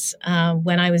finds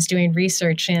when I was doing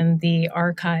research in the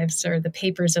archives or the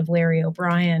papers of Larry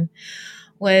O'Brien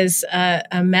was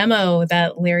a memo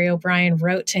that Larry O'Brien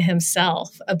wrote to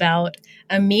himself about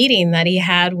a meeting that he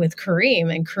had with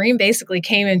Kareem. And Kareem basically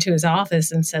came into his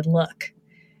office and said, look,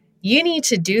 you need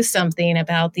to do something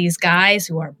about these guys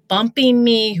who are bumping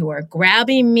me, who are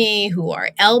grabbing me, who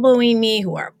are elbowing me,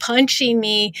 who are punching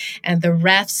me, and the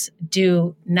refs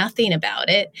do nothing about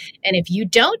it. And if you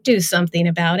don't do something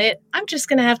about it, I'm just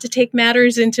going to have to take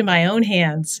matters into my own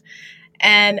hands.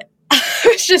 And I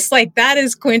was just like, that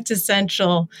is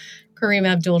quintessential Kareem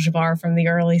Abdul-Jabbar from the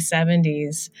early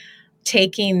 70s,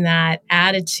 taking that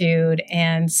attitude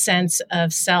and sense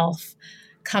of self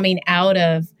coming out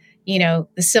of, the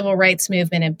civil rights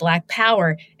movement and Black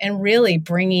Power and really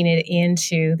bringing it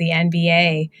into the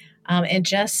NBA and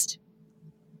just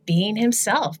being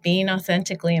himself, being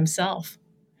authentically himself.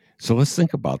 So let's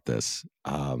think about this.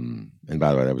 And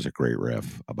by the way, that was a great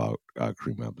riff about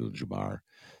Kareem Abdul-Jabbar.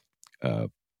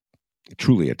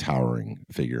 Truly a towering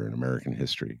figure in American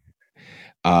history,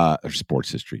 or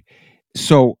sports history.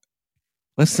 So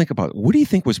let's think about, what do you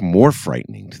think was more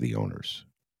frightening to the owners?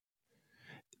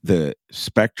 The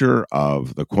specter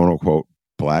of the quote-unquote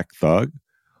black thug,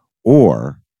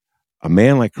 or a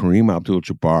man like Kareem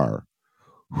Abdul-Jabbar,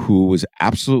 who was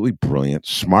absolutely brilliant,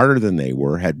 smarter than they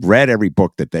were, had read every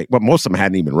book most of them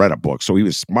hadn't even read a book, so he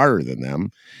was smarter than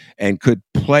them, and could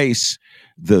place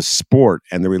the sport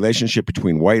and the relationship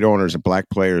between white owners and Black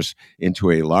players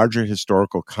into a larger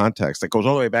historical context that goes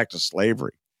all the way back to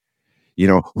slavery.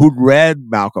 Who'd read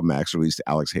Malcolm X, or at least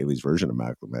Alex Haley's version of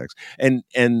Malcolm X, and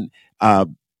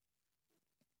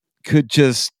could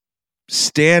just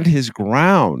stand his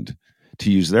ground,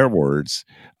 to use their words,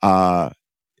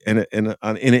 in an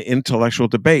intellectual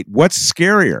debate. What's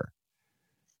scarier,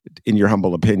 in your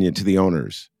humble opinion, to the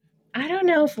owners? I don't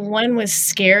know if one was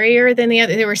scarier than the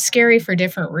other. They were scary for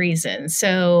different reasons.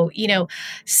 So,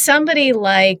 somebody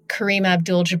like Kareem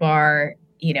Abdul-Jabbar,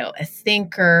 a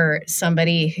thinker,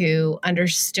 somebody who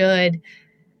understood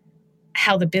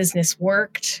how the business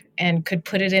worked and could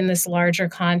put it in this larger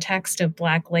context of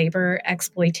Black labor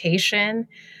exploitation.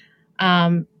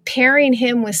 Pairing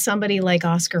him with somebody like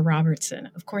Oscar Robertson.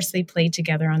 Of course, they played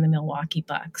together on the Milwaukee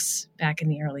Bucks back in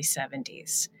the early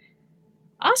 70s.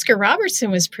 Oscar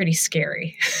Robertson was pretty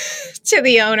scary to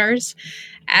the owners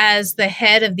as the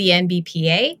head of the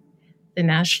NBPA, the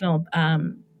National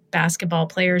Basketball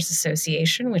Players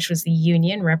Association, which was the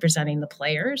union representing the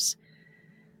players,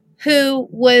 who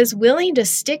was willing to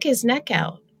stick his neck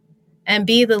out and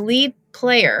be the lead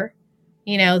player,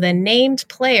 the named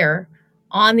player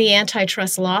on the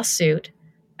antitrust lawsuit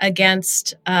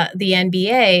against the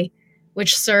NBA,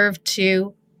 which served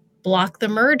to block the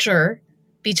merger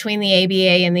between the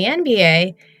ABA and the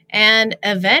NBA and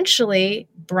eventually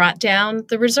brought down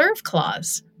the reserve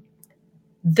clause.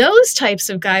 Those types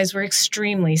of guys were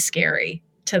extremely scary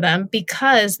to them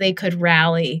because they could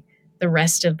rally the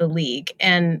rest of the league.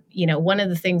 And, one of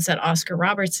the things that Oscar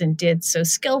Robertson did so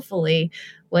skillfully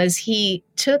was he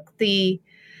took the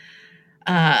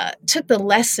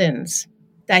lessons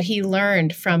that he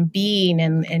learned from being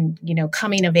and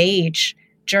coming of age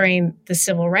during the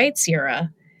civil rights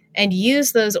era and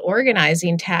used those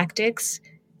organizing tactics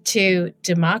to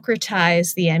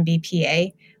democratize the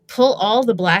NBPA, pull all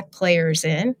the Black players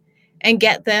in, and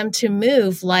get them to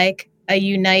move like a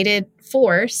united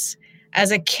force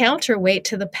as a counterweight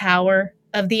to the power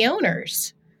of the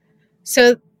owners.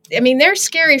 So, they're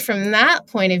scary from that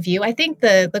point of view. I think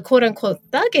the quote-unquote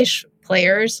thuggish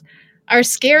players are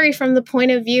scary from the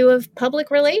point of view of public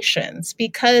relations,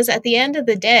 because at the end of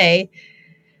the day,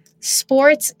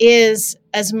 sports is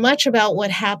as much about what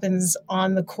happens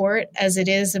on the court as it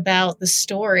is about the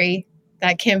story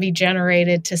that can be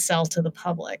generated to sell to the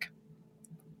public.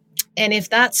 And if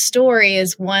that story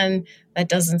is one that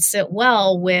doesn't sit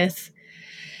well with,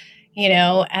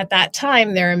 at that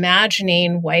time, they're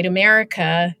imagining white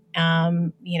America,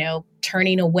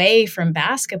 turning away from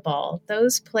basketball.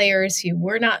 Those players who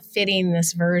were not fitting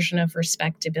this version of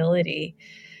respectability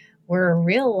were a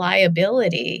real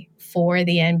liability for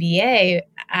the NBA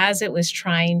as it was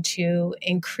trying to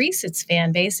increase its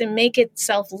fan base and make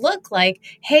itself look like,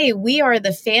 hey, we are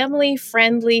the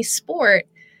family-friendly sport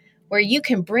where you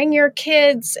can bring your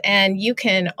kids and you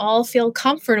can all feel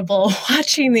comfortable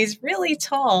watching these really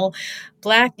tall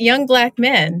young black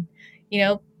men,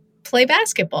 play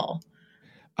basketball.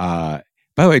 By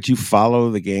the way, do you follow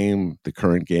the game, the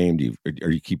current game? Are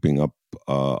you keeping up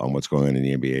on what's going on in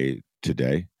the NBA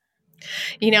today?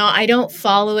 I don't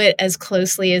follow it as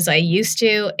closely as I used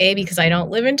to, because I don't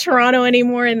live in Toronto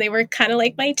anymore and they were kind of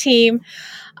like my team.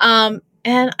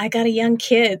 And I got a young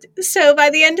kid. So by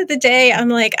the end of the day, I'm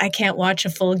like, I can't watch a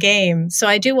full game. So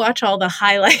I do watch all the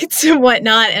highlights and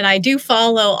whatnot, and I do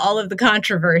follow all of the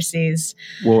controversies.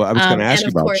 Well, I was going to ask you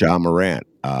about Ja Morant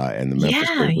and the Memphis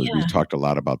Grizzlies. Yeah. We've talked a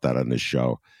lot about that on this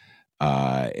show.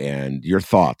 And your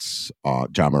thoughts on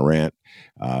Ja Morant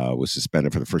was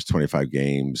suspended for the first 25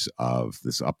 games of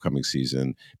this upcoming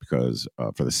season because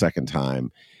for the second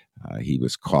time, he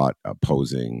was caught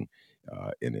posing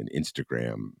in an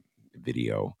Instagram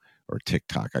video or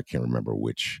TikTok. I can't remember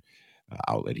which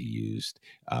outlet he used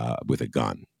with a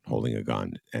gun, holding a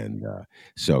gun. And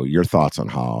so your thoughts on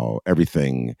how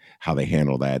they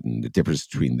handle that and the difference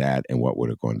between that and what would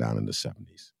have gone down in the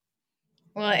 70s.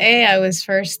 Well, I was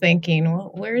first thinking,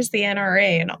 well, where's the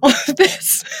NRA in all of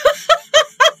this?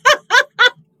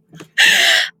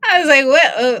 I was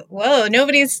like, whoa,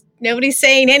 nobody's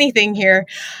saying anything here.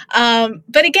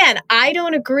 But again, I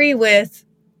don't agree with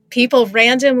people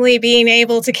randomly being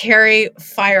able to carry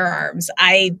firearms.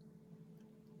 I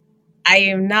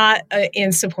am not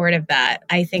in support of that.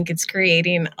 I think it's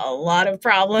creating a lot of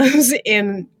problems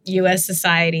in U.S.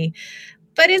 society.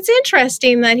 But it's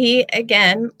interesting that he,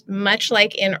 again, much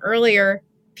like in earlier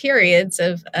periods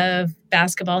of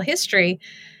basketball history,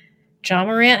 Ja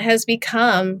Morant has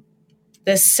become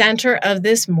the center of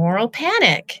this moral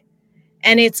panic.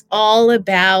 And it's all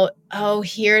about,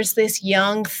 here's this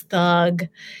young thug.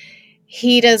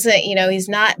 He doesn't, he's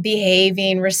not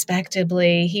behaving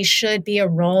respectably. He should be a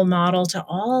role model to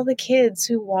all the kids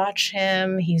who watch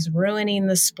him. He's ruining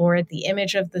the sport, the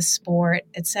image of the sport,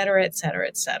 et cetera, et cetera,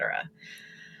 et cetera.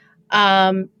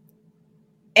 And,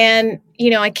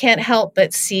 I can't help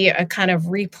but see a kind of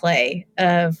replay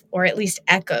of, or at least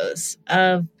echoes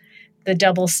of the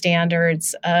double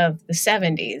standards of the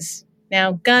 70s.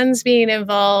 Now, guns being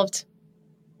involved,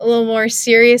 a little more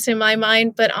serious in my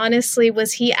mind, but honestly,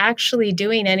 was he actually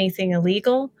doing anything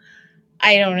illegal?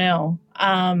 I don't know.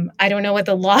 I don't know what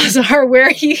the laws are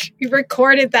where he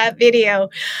recorded that video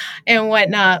and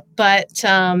whatnot, but,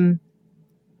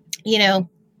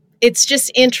 it's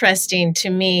just interesting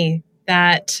to me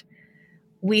that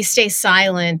we stay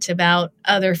silent about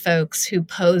other folks who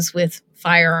pose with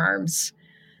firearms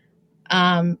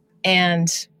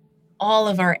and all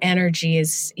of our energy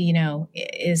is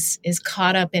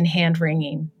caught up in hand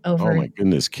wringing Oh over my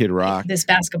goodness, Kid Rock. this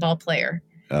basketball player.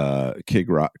 Kid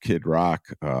Rock.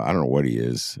 I don't know what he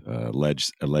is.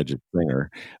 Alleged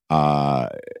singer.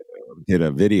 Did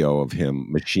a video of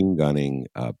him machine gunning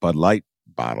Bud Light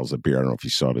bottles of beer. I don't know if you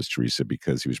saw this, Theresa,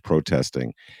 because he was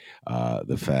protesting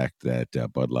the fact that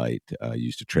Bud Light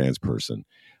used a trans person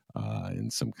in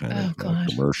some kind Oh of gosh.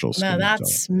 commercial. No, scheme.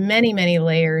 that's many, many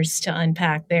layers to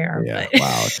unpack there. Yeah, But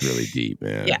wow, it's really deep,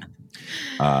 man. yeah.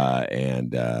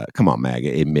 And come on, Mag,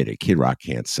 admit it. Kid Rock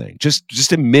can't sing.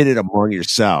 Just admit it among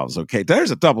yourselves, okay?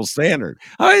 There's a double standard.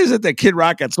 How is it that Kid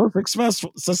Rock got so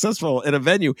successful in a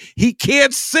venue? He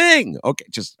can't sing. Okay,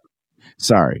 just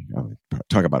sorry.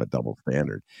 Talk about a double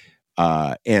standard.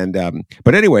 But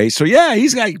anyway, so yeah,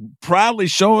 he's like proudly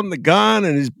showing the gun,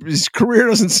 and his career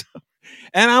doesn't.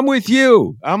 And I'm with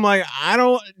you. I'm like,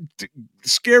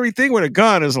 scary thing with a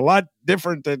gun is a lot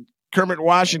different than Kermit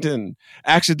Washington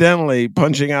accidentally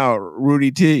punching out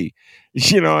Rudy T.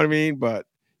 You know what I mean? But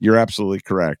you're absolutely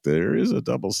correct. There is a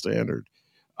double standard.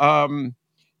 So I'm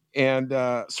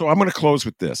going to close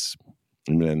with this,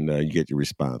 and then you get your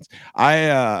response.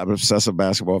 I'm an obsessive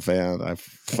basketball fan. I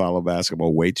follow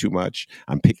basketball way too much.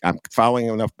 I'm following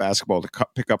enough basketball to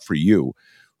pick up for you.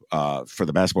 For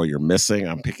the basketball you're missing,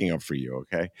 I'm picking up for you.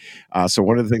 Okay. So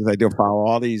one of the things I do, follow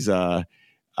all these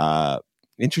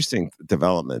interesting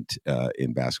development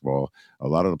in basketball. A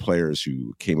lot of the players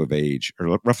who came of age,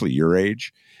 or roughly your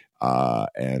age,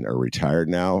 and are retired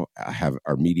now,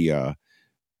 are media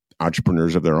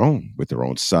entrepreneurs of their own, with their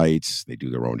own sites. They do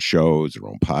their own shows, their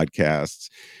own podcasts.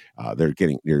 They're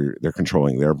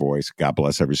controlling their voice. God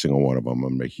bless every single one of them.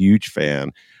 I'm a huge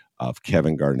fan of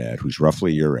Kevin Garnett, who's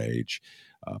roughly your age.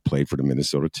 Played for the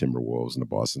Minnesota Timberwolves and the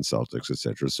Boston Celtics, et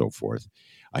cetera, so forth.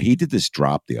 He did this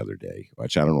drop the other day,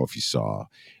 which I don't know if you saw,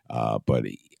 but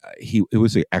it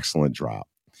was an excellent drop.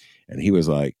 And he was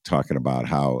like talking about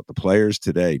how the players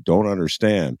today don't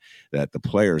understand that the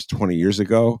players 20 years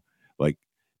ago, like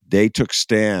they took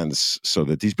stands so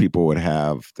that these people would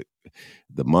have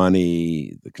the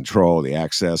money, the control, the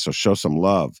access, or show some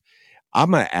love. I'm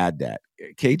going to add that.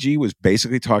 KG was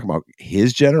basically talking about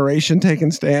his generation taking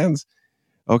stands.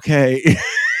 Okay.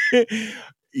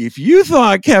 If you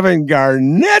thought Kevin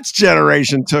Garnett's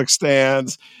generation took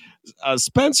stands,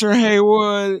 Spencer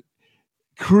Haywood,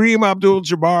 Kareem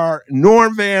Abdul-Jabbar,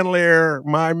 Norm Van Leer,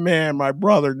 my man, my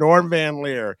brother, Norm Van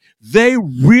Leer,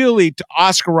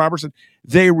 Oscar Robertson,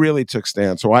 they really took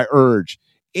stands. So I urge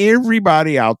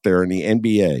everybody out there in the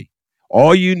NBA,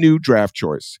 all you new draft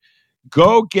choice,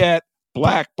 go get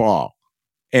Blackball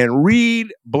and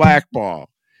read Blackball.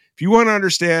 If you want to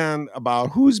understand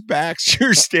about whose backs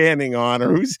you're standing on or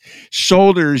whose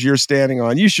shoulders you're standing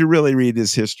on, you should really read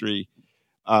this history.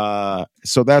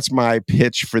 So that's my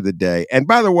pitch for the day. And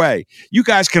by the way, you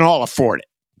guys can all afford it.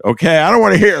 Okay, I don't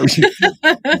want to hear.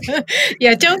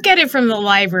 Yeah, don't get it from the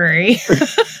library.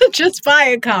 Just buy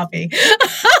a copy.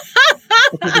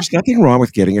 Okay, there's nothing wrong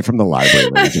with getting it from the library,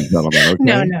 ladies and gentlemen. Okay?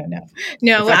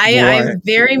 No. I'm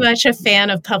very much a fan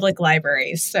of public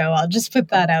libraries, so I'll just put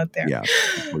that out there. Yeah,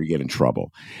 before you get in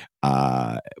trouble.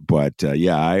 I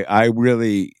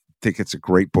really think it's a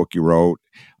great book you wrote.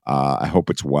 I hope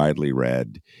it's widely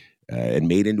read and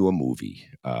made into a movie,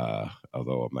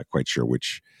 although I'm not quite sure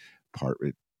which part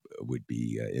it would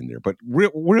be in there. But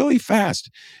really fast,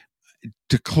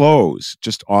 to close,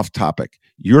 just off topic,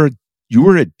 you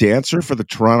were a dancer for the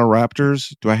Toronto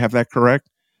Raptors. Do I have that correct?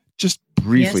 Just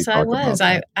briefly. Yes,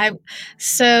 I was.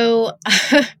 So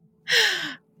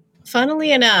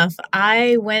funnily enough,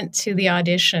 I went to the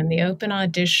open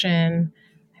audition.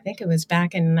 I think it was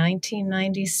back in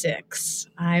 1996.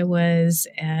 I was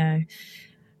a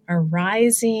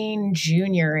rising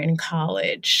junior in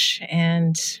college,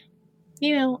 and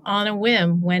on a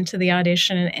whim, went to the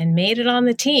audition and made it on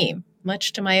the team,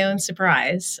 much to my own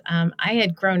surprise. I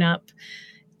had grown up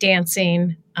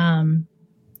dancing,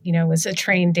 was a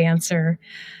trained dancer.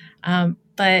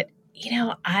 But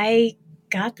I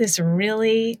got this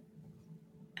really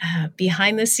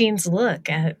behind the scenes look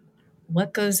at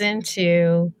what goes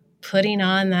into putting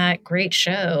on that great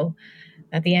show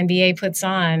that the NBA puts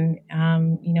on,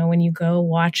 when you go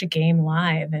watch a game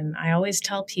live. And I always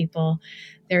tell people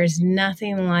there is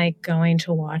nothing like going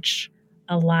to watch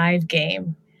a live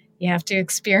game. You have to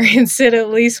experience it at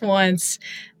least once,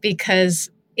 because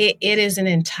it is an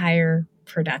entire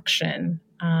production.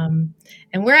 And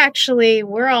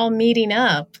we're all meeting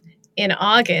up in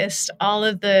August,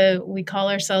 we call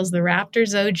ourselves the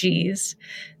Raptors OGs.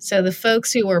 So the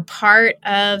folks who were part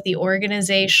of the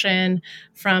organization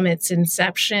from its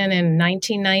inception in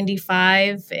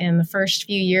 1995 and the first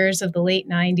few years of the late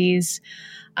 90s,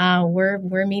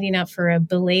 we're meeting up for a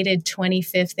belated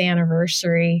 25th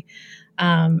anniversary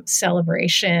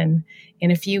celebration in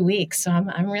a few weeks. So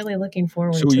I'm really looking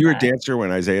forward to that. So you were a dancer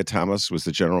when Isaiah Thomas was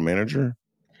the general manager?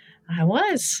 I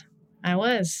was.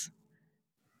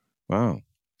 Wow.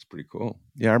 That's pretty cool.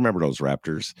 Yeah, I remember those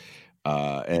Raptors.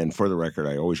 And for the record,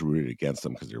 I always rooted against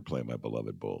them because they were playing my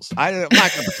beloved Bulls. I'm not going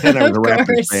to pretend I was a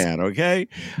Raptors fan, okay?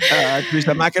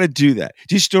 Theresa, I'm not going to do that.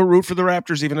 Do you still root for the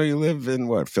Raptors even though you live in,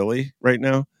 Philly right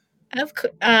now?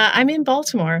 I'm in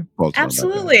Baltimore.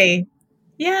 Absolutely.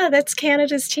 Yeah, that's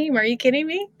Canada's team. Are you kidding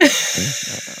me?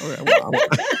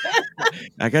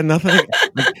 I got nothing.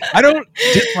 I don't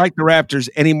dislike the Raptors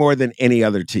any more than any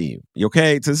other team.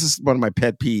 Okay? So this is one of my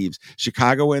pet peeves.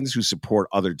 Chicagoans who support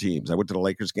other teams. I went to the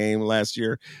Lakers game last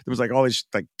year. There was all these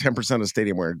 10% of the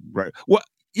stadium where, what?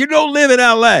 You don't live in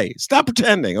LA. Stop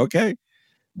pretending, okay?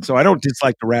 So I don't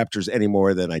dislike the Raptors any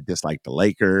more than I dislike the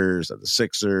Lakers or the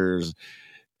Sixers.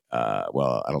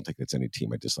 Well, I don't think that's any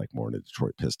team I dislike more than the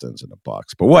Detroit Pistons and the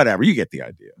Bucks, but whatever, you get the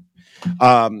idea.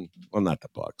 Well, not the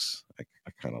Bucks.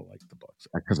 I kind of like the Bucks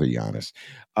because of Giannis.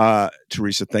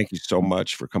 Theresa, thank you so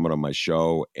much for coming on my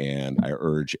show, and I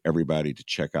urge everybody to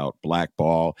check out Black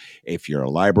Ball. If you're a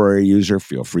library user,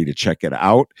 feel free to check it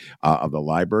out of the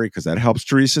library because that helps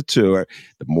Theresa too.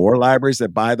 The more libraries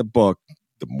that buy the book,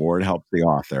 the more it helps the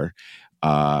author.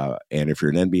 And if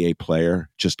you're an NBA player,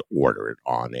 just order it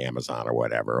on Amazon or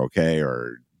whatever, okay?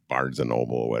 Or Barnes &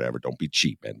 Noble or whatever. Don't be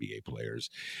cheap, NBA players.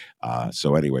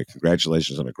 So anyway,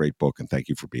 congratulations on a great book, and thank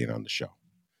you for being on the show.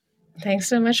 Thanks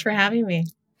so much for having me.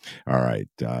 All right.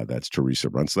 That's Theresa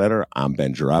Runstedtler. I'm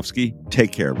Ben Joravsky.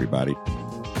 Take care, everybody.